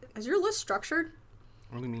 Is your list structured?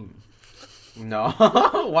 What do you mean? No.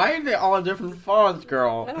 Why are they all different fonts,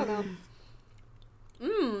 girl? I don't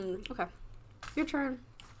know. Okay. Your turn.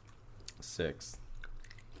 6.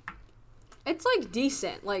 It's, like,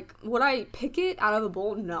 decent. Like, would I pick it out of a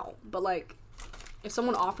bowl? No. But, like, if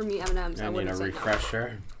someone offered me M&Ms, I wouldn't say no. I need a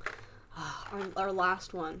refresher. Our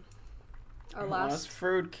last one. Our last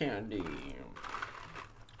fruit candy.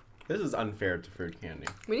 This is unfair to fruit candy.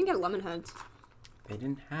 We didn't get lemon heads. They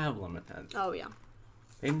didn't have lemon heads. Oh, yeah.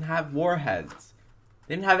 They didn't have warheads.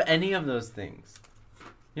 They didn't have any of those things.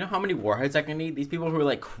 You know how many warheads I can eat? These people who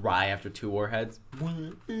like cry after 2 warheads.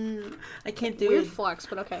 I can't do it. Weird flex,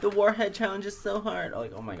 but okay. The warhead challenge is so hard.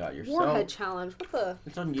 Like, oh my god, you're warhead challenge? What the?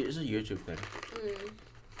 It's a YouTube thing.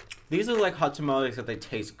 These are like hot tamales, except they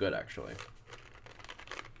taste good, actually.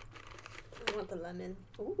 I want the lemon.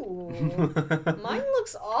 Ooh. Mine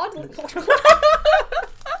looks odd.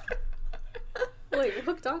 Wait,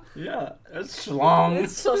 hooked on? Yeah, it's long.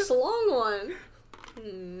 It's a long one.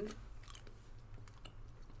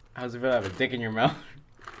 How's it feel to have a dick in your mouth?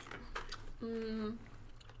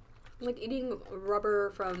 Like eating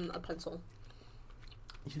rubber from a pencil.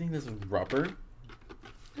 You think this is rubber? It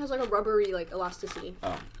has like a rubbery like elasticity.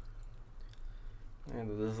 Oh.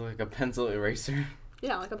 And this is like a pencil eraser.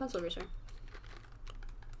 Yeah, like a pencil eraser.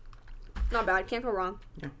 Not bad. Can't go wrong.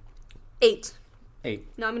 Yeah. 8. 8.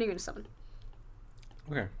 No, I'm gonna give it a 7.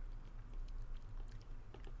 Okay.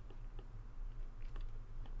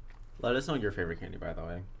 Let us know your favorite candy, by the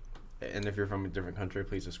way. And if you're from a different country,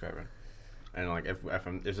 please describe it. And like, if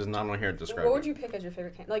there's not on here, describe it. What would you pick as your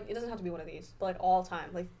favorite candy? Like, it doesn't have to be one of these, but like all time,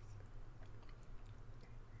 like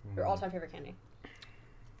your all-time favorite candy.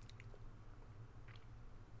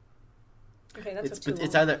 Okay, that's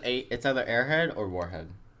it's either Airhead or Warhead.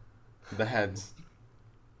 The heads.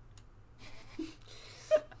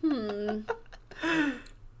 I don't know.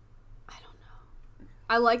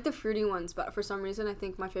 I like the fruity ones, but for some reason, I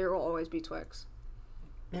think my favorite will always be Twix.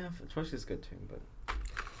 Yeah, Twix is good too, but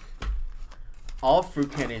all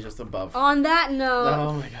fruit candy is just above. On that note.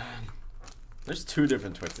 Oh my god. There's 2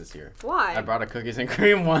 different Twixes here. Why? I brought a cookies and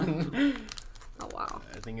cream one. Oh, wow.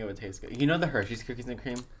 I think it would taste good. You know the Hershey's cookies and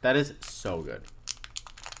cream? That is so good.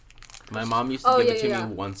 My mom used to give it to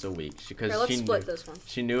me once a week because let's split this one.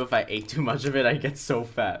 She knew if I ate too much of it, I'd get so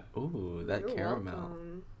fat. Ooh, that You're caramel.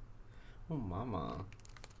 welcome. Oh, mama.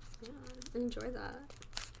 Yeah, enjoy that.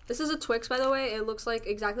 This is a Twix, by the way. It looks like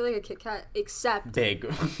exactly like a Kit Kat, except big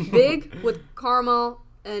with caramel,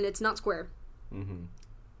 and it's not square. Mm-hmm.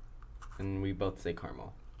 And we both say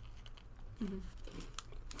caramel. Mm-hmm.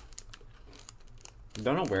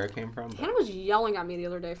 Don't know where it came from. Hannah was yelling at me the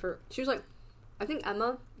other day she was like, I think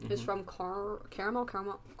Emma is from caramel,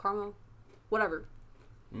 whatever.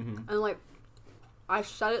 Mm-hmm. And like, I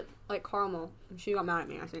said it like caramel, and she got mad at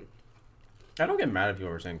me, I think. I don't get mad if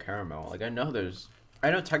people are saying caramel. Like, I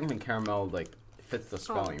know technically caramel, like, fits the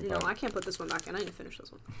spelling. No, I can't put this one back in. I need to finish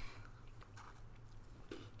this one.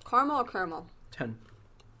 Caramel or caramel? 10.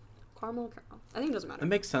 Caramel or caramel? I think it doesn't matter. It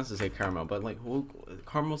makes sense to say caramel, but, like,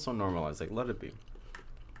 caramel's so normalized. Like, let it be.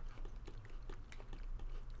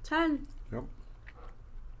 10. Yep.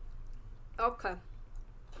 Okay.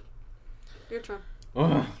 Your turn.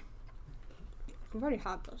 Ugh. I've already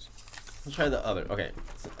had this. Let's try the other. Okay,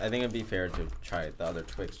 so I think it'd be fair to try the other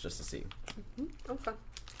Twix just to see. Okay.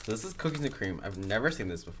 So this is cookies and cream. I've never seen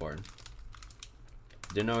this before.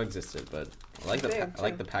 Didn't know it existed, but I like I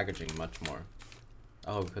like the packaging much more.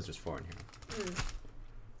 Oh, because there's 4 in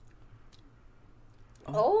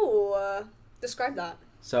here. Describe that.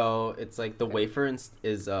 So it's like the wafer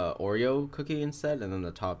is Oreo cookie instead, and then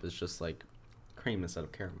the top is just like cream instead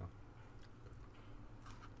of caramel.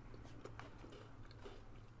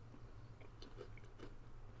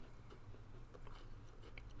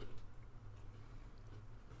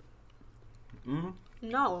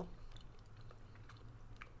 No.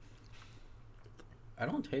 I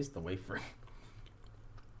don't taste the wafer.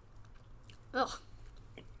 Ugh.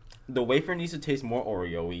 The wafer needs to taste more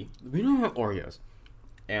Oreo-y. We don't have Oreos.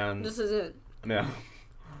 And This is it. yeah.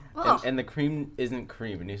 And the cream isn't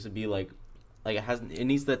cream. It needs to be like it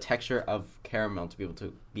needs the texture of caramel to be able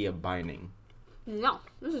to be a binding. No,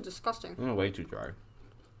 this is disgusting. Way too dry.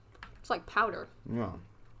 It's like powder. Yeah.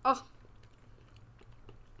 Oh.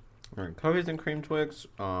 Alright, cookies and cream Twix,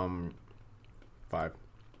 5.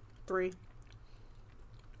 3.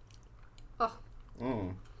 Oh.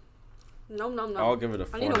 No. I'll give it a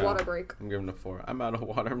 4 I need a now. water break. I'm giving it a 4. I'm out of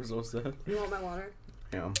water. I'm so sad. You want my water?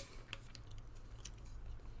 Yeah.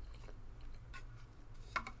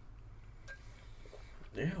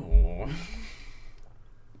 Ew.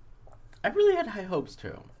 I really had high hopes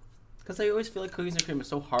too, because I always feel like cookies and cream is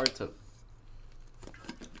so hard to.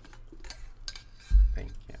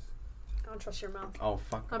 Thank you. I don't trust your mouth. Oh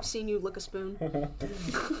fuck. I've seen you lick a spoon.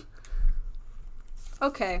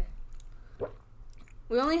 Okay.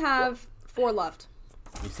 We only have 4 left.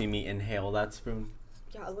 You see me inhale that spoon?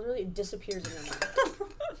 Yeah, it literally disappears in your mouth.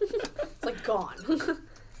 It's like gone.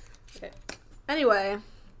 Okay. Anyway.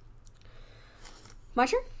 My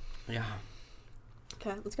turn? Yeah.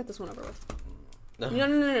 Okay, let's get this one over with. No.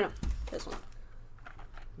 This one.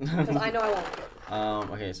 Because I know I won't like it.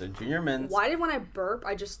 Okay, so Junior Mints. Why did when I burp,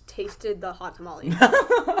 I just tasted the hot tamale?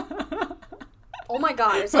 Oh my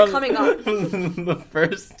god, it's like coming up. The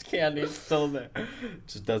first candy is still there.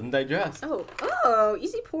 Just doesn't digest. Oh,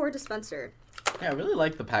 easy pour dispenser. Yeah, I really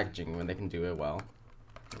like the packaging when they can do it well.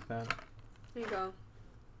 Like that. There you go.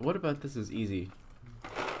 What about this is easy?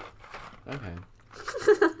 Okay.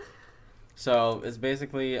 So it's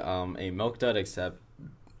basically a milk dud except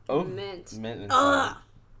mint. Mint inside. Ugh.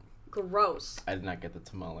 Gross. I did not get the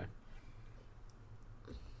tamale.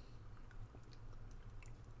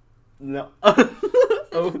 No.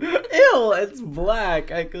 Oh, ew! It's black.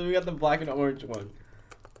 Cause we got the black and orange one.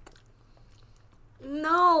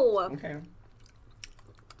 No. Okay.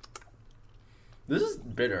 This is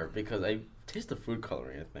bitter because I taste the food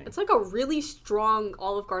coloring. I think It's like a really strong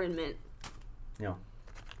Olive Garden mint. Yeah.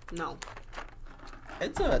 No.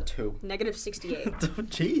 It's a 2. Negative 68.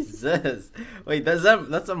 Jesus. Wait, that's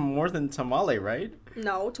a more than tamale, right?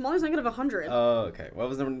 No, tamale's negative 100. Oh, okay. What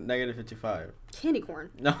was the negative 55? Candy corn.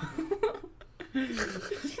 No.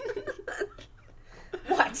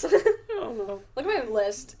 What? Look at my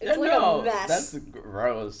list. It's like a mess. That's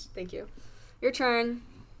gross. Thank you. Your turn.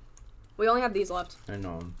 We only have these left. I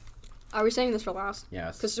know. Are we saving this for last?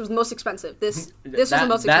 Yes. Because it was the most expensive. This was the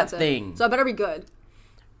most expensive. That thing. So it better be good.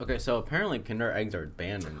 Okay, so apparently Kinder eggs are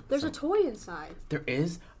banned. There's a toy inside. There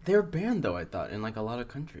is? They're banned, though, I thought, in, like, a lot of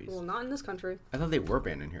countries. Well, not in this country. I thought they were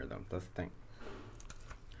banned in here, though. That's the thing.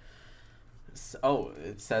 Oh,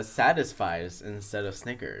 it says Satisfies instead of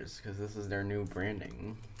Snickers, because this is their new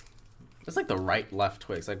branding. It's like the right-left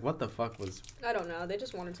Twix. Like, what the fuck was... I don't know. They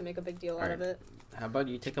just wanted to make a big deal out of it. How about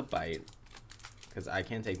you take a bite? Because I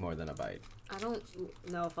can't take more than a bite. I don't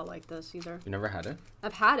know if I like this either. You never had it?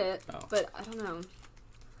 I've had it, Oh. but I don't know.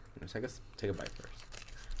 Let's take a bite first.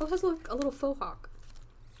 Oh, it has a little faux hawk.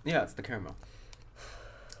 Yeah, it's the caramel.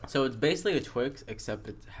 So it's basically a Twix, except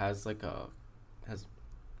it has like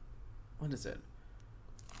what is it?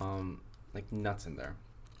 Like nuts in there.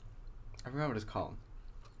 I forgot what it's called.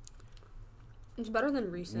 It's better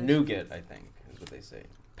than Reese's. Nougat, I think, is what they say.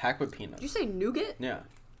 Packed with peanuts. Did you say nougat? Yeah.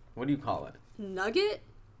 What do you call it? Nugget?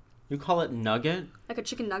 You call it nugget? Like a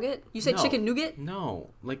chicken nugget? You say No. chicken nougat? No,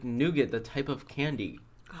 like nougat, the type of candy.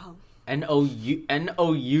 Oh. Nougat. I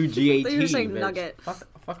thought you were saying bitch. nugget.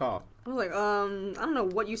 Fuck off. I was like, I don't know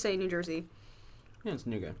what you say in New Jersey. Yeah, it's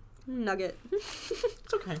nougat. Nugget.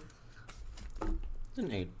 It's okay. It's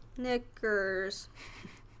an 8. Knickers.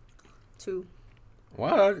 2.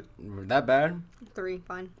 What? That bad? 3.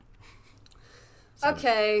 Fine. 7.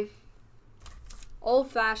 Okay. Old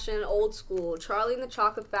fashioned, old school. Charlie and the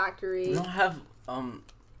Chocolate Factory. We don't have, I'm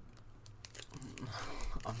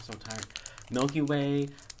so tired. Milky Way,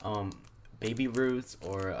 Baby Ruths,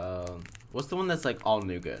 or, what's the one that's, like, all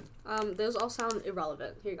nougat? Those all sound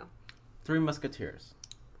irrelevant. Here you go. 3 Musketeers.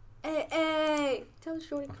 Hey! Tell the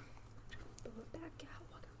shorty.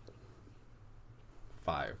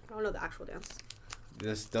 5. I don't know the actual dance.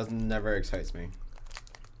 This never excites me.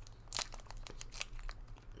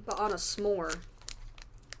 But on a s'more.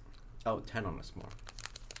 Oh, 10 on a s'more.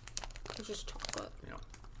 It's just chocolate. You know.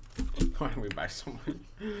 Why don't we buy so much?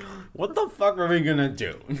 What the fuck are we gonna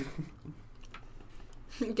do?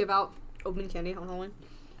 Give out open candy on Halloween.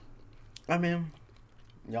 I mean,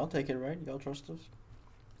 y'all take it, right? Y'all trust us?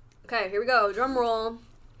 Okay, here we go. Drum roll.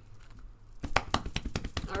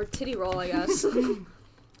 Or titty roll, I guess.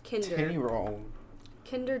 Kinder. Titty roll.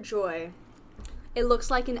 Kinder Joy. It looks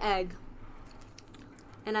like an egg.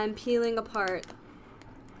 And I'm peeling apart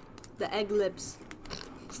the egg lips.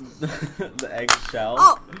 The egg shell?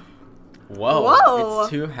 Oh! Whoa.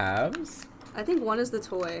 It's 2 halves? I think one is the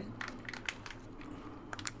toy.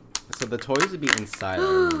 So the toys would be inside, I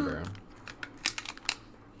remember.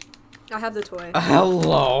 I have the toy.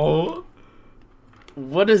 Hello?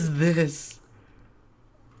 What is this?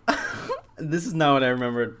 This is not what I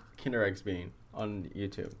remembered Kinder Eggs being on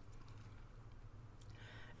YouTube.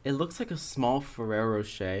 It looks like a small Ferrero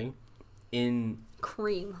Rocher in...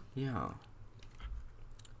 Cream. Yeah.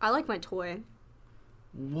 I like my toy.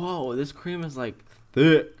 Whoa, this cream is like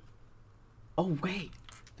thick. Oh, wait.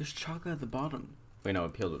 There's chocolate at the bottom. Wait, no,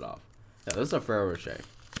 it peeled it off. Yeah, this is a Ferrero Rocher.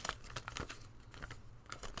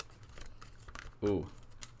 Ooh.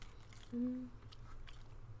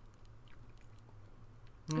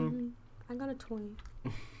 I got a toy.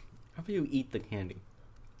 How about you eat the candy?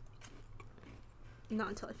 Not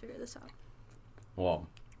until I figure this out. Whoa.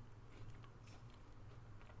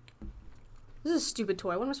 This is a stupid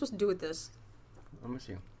toy. What am I supposed to do with this? Let me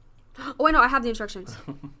see. Oh, wait, no, I have the instructions.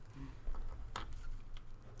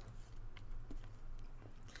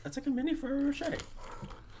 That's like a mini Ferrero Rocher.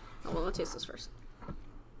 Oh, well, let's taste this first.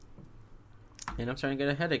 And I'm starting to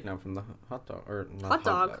get a headache now from the hot dog. Or not Hot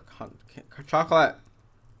dog? Chocolate.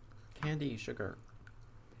 Candy, sugar.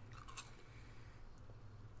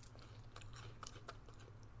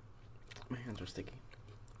 My hands are sticky.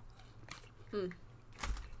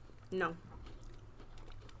 No.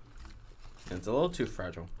 It's a little too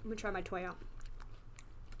fragile. Let me try my toy out.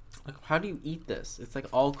 Like, how do you eat this? It's like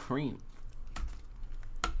all cream.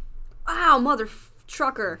 Ow, mother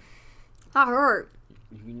trucker. That hurt.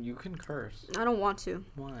 You can curse. I don't want to.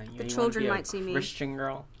 Why? The children might see me. Christian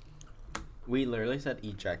girl. We literally said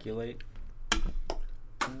ejaculate.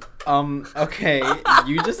 Okay,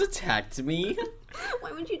 you just attacked me.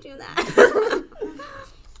 Why would you do that?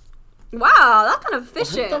 Wow, that's kind of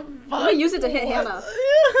efficient. I'm gonna use it to hit Hannah.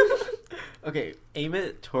 Okay, aim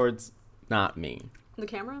it towards not me. The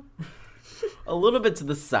camera? A little bit to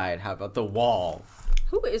the side. How about the wall?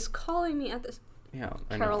 Who is calling me at this? Yeah,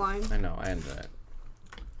 Caroline. I know. I ended it.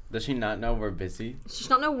 Does she not know we're busy? She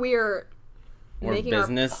don't know we're making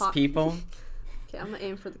business our people. Okay, I'm gonna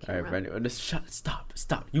aim for the All camera. right, ready? Just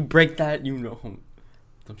stop. You break that, you know.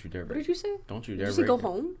 Don't you dare break. What did you say? Don't you dare Did you say break go it.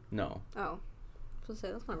 home? No. Oh. I was supposed to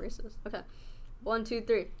say, that's not racist. Okay. 1, 2,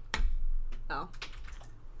 3. Oh.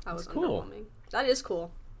 That was cool. underwhelming. That is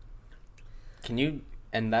cool. Can you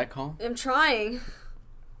end that call? I'm trying.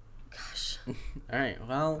 Gosh. All right.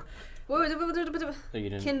 Well. Wait. So you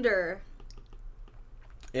didn't. Kinder.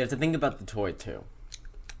 You have to think about the toy too.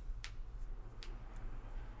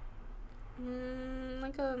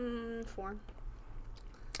 Like 4.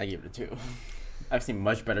 I give it a 2. I've seen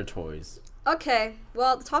much better toys. Okay.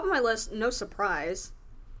 Well, at the top of my list, no surprise.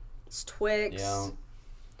 It's Twix. Yeah.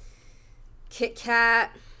 Kit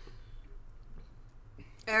Kat.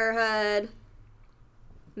 Airhead.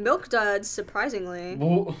 Milk Duds, surprisingly.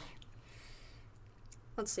 Well,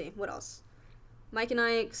 Let's see, what else? Mike and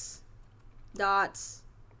Ike's. Dots.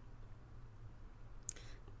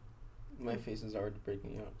 my face is already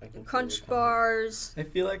breaking out. I can Crunch Bars. I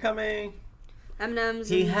feel it coming. M&M's.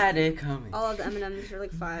 He had it coming. All of the M&M's are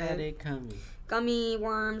like 5. Had it coming. Gummy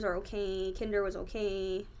worms are okay. Kinder was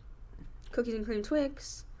okay. Cookies and cream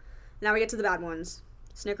Twix. Now we get to the bad ones.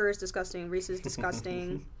 Snickers, disgusting. Reese's,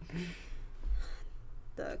 disgusting.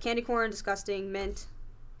 The candy corn, disgusting. Mint,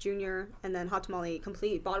 Junior, and then hot tamale,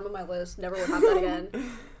 complete. Bottom of my list. Never would have that again.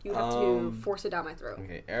 You have to force it down my throat.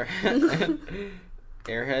 Okay,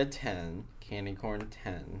 Airhead 10, candy corn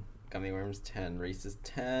 10, gummy worms 10, Reese's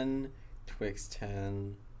 10, Twix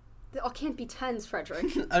 10. They all can't be 10s, Frederick.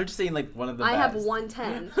 I'm just saying like one of the I best. have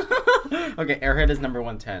 110. Okay, Airhead is number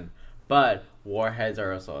 110, but Warheads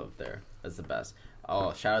are also up there. That's the best.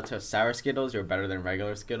 Oh, shout out to Sour Skittles. You're better than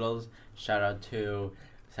regular Skittles. Shout out to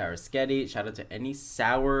Sour Sketty. Shout out to any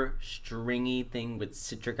sour, stringy thing with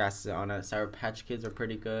citric acid on it. Sour Patch Kids are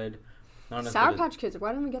pretty good. Sour Patch Kids, why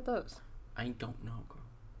didn't we get those? I don't know,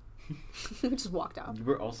 girl. We just walked out. You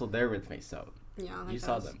were also there with me, so Yeah, I you guess.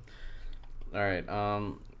 saw them. All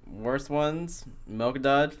right. Worst ones: Milk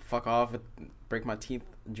Dud, fuck off with Break My Teeth,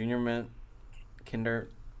 Junior Mint, Kinder,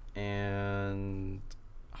 and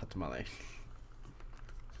Hot Tamale.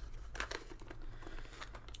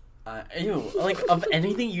 Ew, like of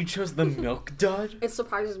anything you chose the Milk Dud. It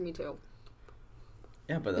surprises me too.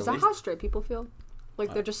 Yeah, but Is at that least how straight people feel?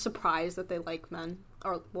 Like they're just surprised that they like men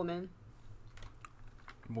or women.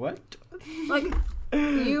 what? Like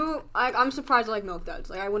I'm surprised I like Milk Duds.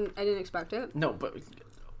 Like I didn't expect it. No, but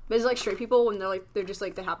But it's like straight people when they're just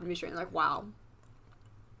like they happen to be straight. And like wow,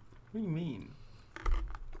 what do you mean?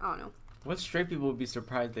 I don't know. What straight people would be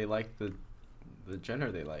surprised they like the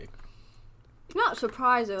gender they like? Not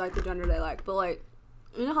surprised they like the gender they like, but like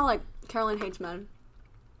you know how like Caroline hates men,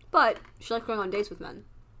 but she likes going on dates with men.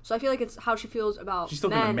 So I feel like it's how she feels about She's still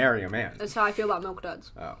men. gonna marry a man. That's how I feel about Milk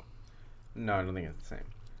Duds. Oh, no, I don't think it's the same.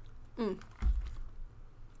 Mm.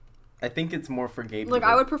 I think it's more for gay people. Like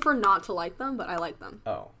I would prefer not to like them, but I like them.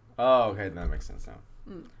 Oh, okay, that makes sense now.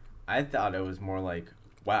 Mm. I thought it was more like,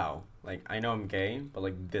 wow, like I know I'm gay, but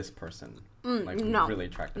like this person, like no. really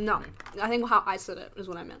attractive No, to me. I think how I said it is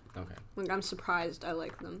what I meant. Okay, Like I'm surprised I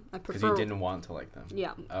like them. I because prefer. you didn't want to like them.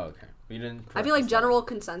 Yeah. Oh, okay. You didn't. I feel like preface that. general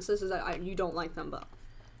consensus is that you don't like them, but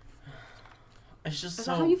It's just is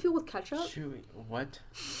so. that how you feel with ketchup? Chewy. What?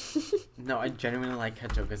 No, I genuinely like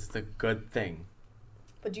ketchup because it's a good thing.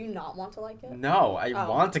 But do you not want to like it? No, I Oh.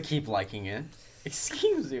 want to keep liking it.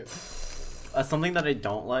 Excuse you. Something that I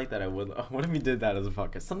don't like that I would. What if we did that as a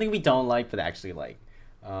podcast? Something we don't like but actually like.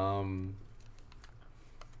 I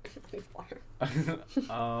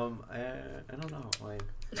don't know. Like,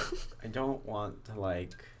 I don't want to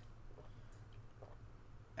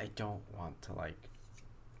like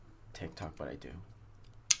TikTok, but I do.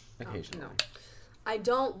 Occasionally. No. I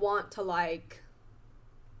don't want to like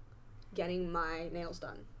getting my nails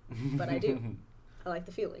done, but I do. I like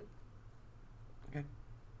the feeling. Okay.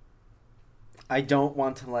 I don't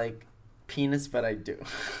want to like penis, but I do.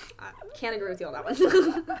 I can't agree with you on that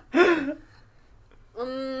one.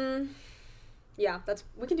 Yeah,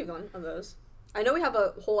 we can do one of those. I know we have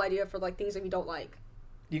a whole idea for like things that we don't like.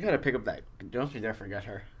 You gotta pick up that. Don't you dare forget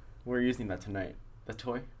her. We're using that tonight. The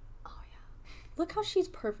toy. Oh yeah. Look how she's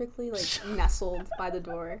perfectly like nestled by the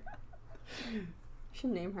door.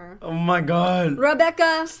 Should name her Oh my god.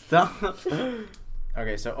 Rebecca. Stop.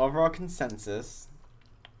 Okay, so overall consensus.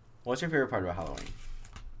 What's your favorite part about Halloween?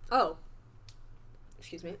 Oh.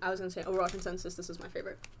 Excuse me. I was gonna say overall consensus. This is my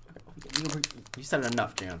favorite. You said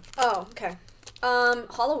enough, Jan. Oh, okay.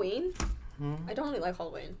 Halloween. I don't really like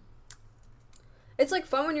Halloween. It's like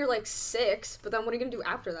fun when you're like 6, but then what are you gonna do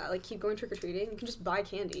after that? Like keep going trick or treating? You can just buy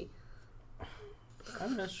candy. I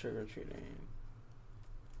miss trick or treating.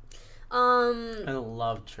 I I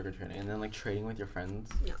love trick or treating and then like trading with your friends.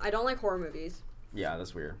 I don't like horror movies. Yeah,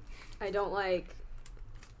 that's weird. I don't like.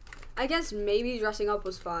 I guess maybe dressing up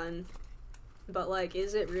was fun, but like,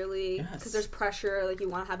 is it really? Yes. Because there's pressure. Like you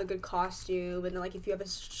want to have a good costume, and then like if you have a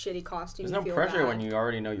shitty costume, There's you no feel pressure bad. when you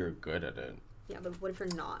already know you're good at it. Yeah, but what if you're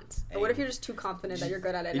not? Or what if you're just too confident that you're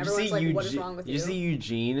good at it, and Did you everyone's see like, Eugene- what is wrong with you? You see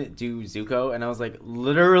Eugene do Zuko, and I was like,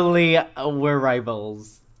 literally, we're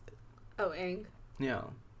rivals. Oh, Aang. Yeah.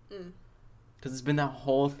 Because it's been that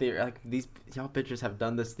whole theory, like, y'all bitches have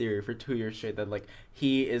done this theory for 2 years straight, that, like,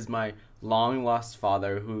 he is my long-lost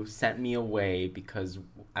father who sent me away because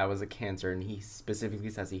I was a Cancer, and he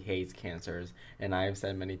specifically says he hates Cancers, and I've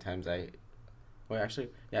said many times I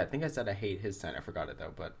think I said I hate his sign, I forgot it,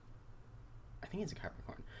 though, but I think he's a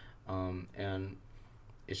Capricorn, and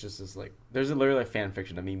it's just this, like, there's literally a fan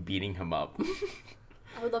fiction of me beating him up.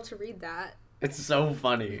 I would love to read that. It's so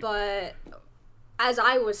funny. But as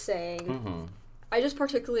I was saying, I just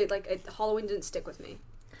particularly, like, Halloween didn't stick with me.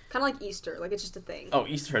 Kind of like Easter. Like, it's just a thing. Oh,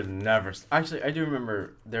 Easter has never... Actually, I do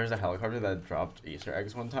remember there was a helicopter that dropped Easter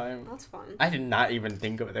eggs one time. That's fun. I did not even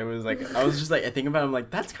think of it. It was like... I was just like... I think about it, I'm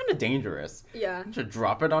like, that's kind of dangerous. Yeah. To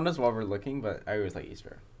drop it on us while we're looking, but I always like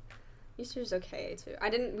Easter. Easter's okay, too.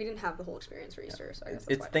 We didn't have the whole experience for Easter, so I guess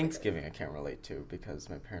that's It's why I Thanksgiving I can't relate to, because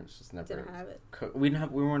my parents just never... didn't have it. We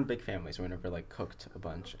weren't a big family, so we never, like, cooked a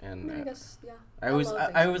bunch, and... I guess, yeah. I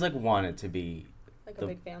always, like, wanted to be... Like a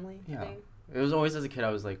big family thing. It was always, as a kid,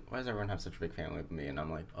 I was like, why does everyone have such a big family with me? And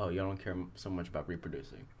I'm like, oh, you don't care so much about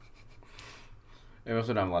reproducing. And we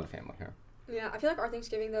also don't have a lot of family here. Yeah, I feel like our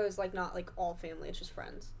Thanksgiving, though, is, like, not, like, all family. It's just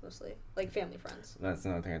friends, mostly. Like, family friends. That's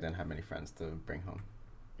another thing. I didn't have many friends to bring home.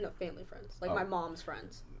 No, family friends. Like, my mom's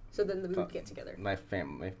friends. So then we would get together. My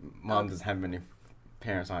mom doesn't have many...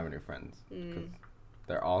 Parents don't have any friends. Because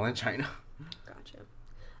they're all in China. Gotcha.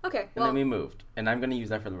 Okay, well... And then we moved. And I'm going to use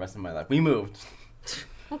that for the rest of my life. We moved.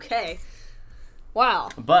 Okay. Wow.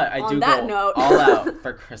 But I do go all out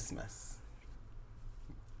for Christmas.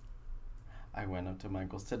 I went up to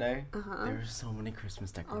Michael's today. There were so many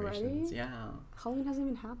Christmas decorations. Already? Yeah. Halloween hasn't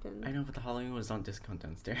even happened. I know, but the Halloween was on discount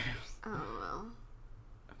downstairs. Oh, well.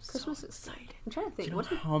 Christmas so is excited. I'm trying to think. Do you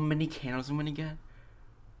know how many candles I'm going to get?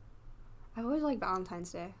 I've always liked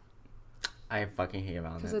Valentine's Day. I fucking hate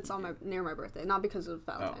Valentine's Day. Because it's near my birthday. Not because of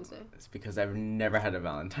Valentine's Day. It's because I've never had a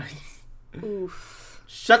Valentine's. Oof.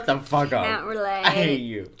 Shut the fuck up. Can't relate. I hate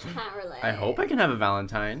you. Can't relate. I hope I can have a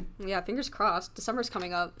Valentine. Yeah, fingers crossed. December's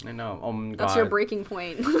coming up. I know. Oh my god. That's your breaking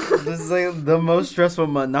point. This is like the most stressful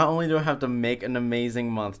month. Not only do I have to make an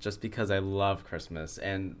amazing month just because I love Christmas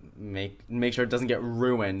and make sure it doesn't get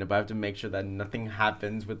ruined, but I have to make sure that nothing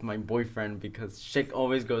happens with my boyfriend because shit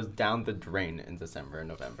always goes down the drain in December and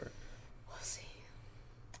November. We'll see.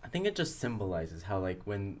 I think it just symbolizes how, like,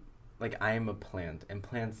 when... Like, I am a plant, and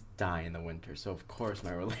plants die in the winter, so of course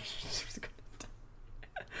my relationship's gonna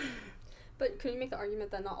die. But could you make the argument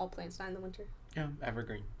that not all plants die in the winter? Yeah,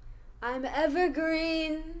 evergreen. I'm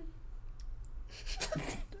evergreen.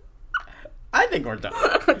 I think we're done.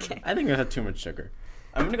 Okay. I think I had too much sugar.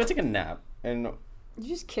 I'm gonna go take a nap, and... Did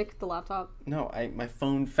you just kick the laptop? No, my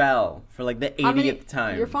phone fell for, like, the 80th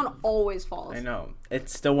time. Your phone always falls. I know. It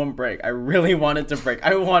still won't break. I really want it to break.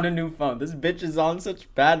 I want a new phone. This bitch is on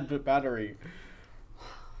such bad battery.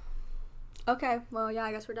 Okay, well, yeah,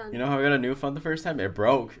 I guess we're done. You know how I got a new phone the first time? It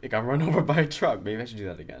broke. It got run over by a truck. Maybe I should do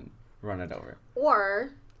that again. Run it over.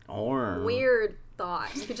 Or weird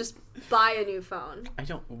thought. You could just buy a new phone. I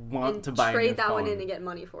don't want to buy a new phone. Trade that one in and get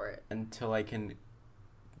money for it. Until I can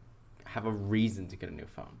have a reason to get a new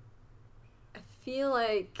phone. I feel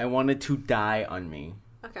like... I want it to die on me.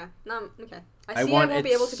 Okay. No, okay. I won't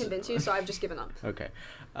be able to convince you, so I've just given up. Okay.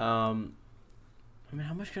 I mean,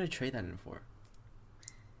 how much could I trade that in for?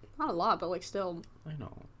 Not a lot, but, like, still... I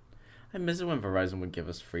know. I miss it when Verizon would give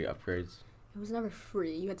us free upgrades. It was never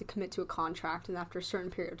free. You had to commit to a contract, and after a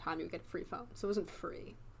certain period of time, you would get a free phone. So it wasn't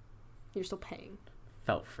free. You're still paying.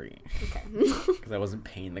 Felt free. Okay. Because I wasn't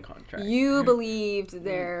paying the contract. You believed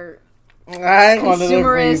their... I wanted a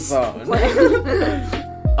free phone.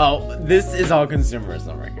 Oh, this is all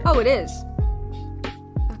consumerism right here. Oh, it is.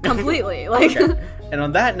 Completely. Like. Okay. And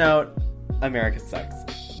on that note, America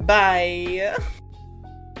sucks. Bye.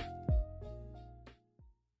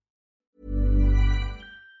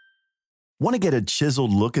 Want to get a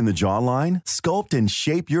chiseled look in the jawline? Sculpt and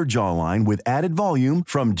shape your jawline with added volume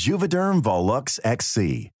from Juvederm Volux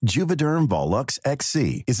XC. Juvederm Volux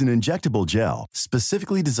XC is an injectable gel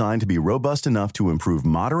specifically designed to be robust enough to improve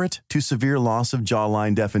moderate to severe loss of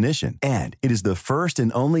jawline definition. And it is the first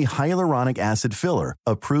and only hyaluronic acid filler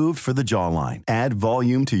approved for the jawline. Add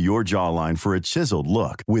volume to your jawline for a chiseled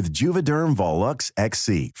look with Juvederm Volux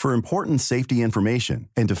XC. For important safety information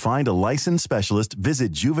and to find a licensed specialist,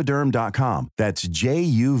 visit Juvederm.com. That's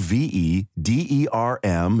Juvederm.com.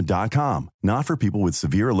 Not for people with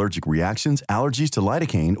severe allergic reactions, allergies to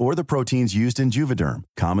lidocaine, or the proteins used in Juvederm.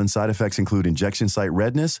 Common side effects include injection site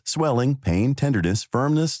redness, swelling, pain, tenderness,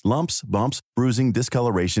 firmness, lumps, bumps, bruising,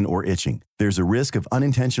 discoloration, or itching. There's a risk of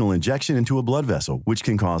unintentional injection into a blood vessel, which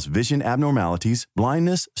can cause vision abnormalities,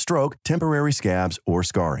 blindness, stroke, temporary scabs, or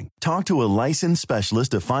scarring. Talk to a licensed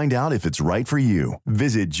specialist to find out if it's right for you.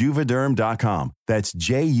 Visit Juvederm.com. That's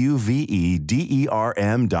JUVEDERM.com.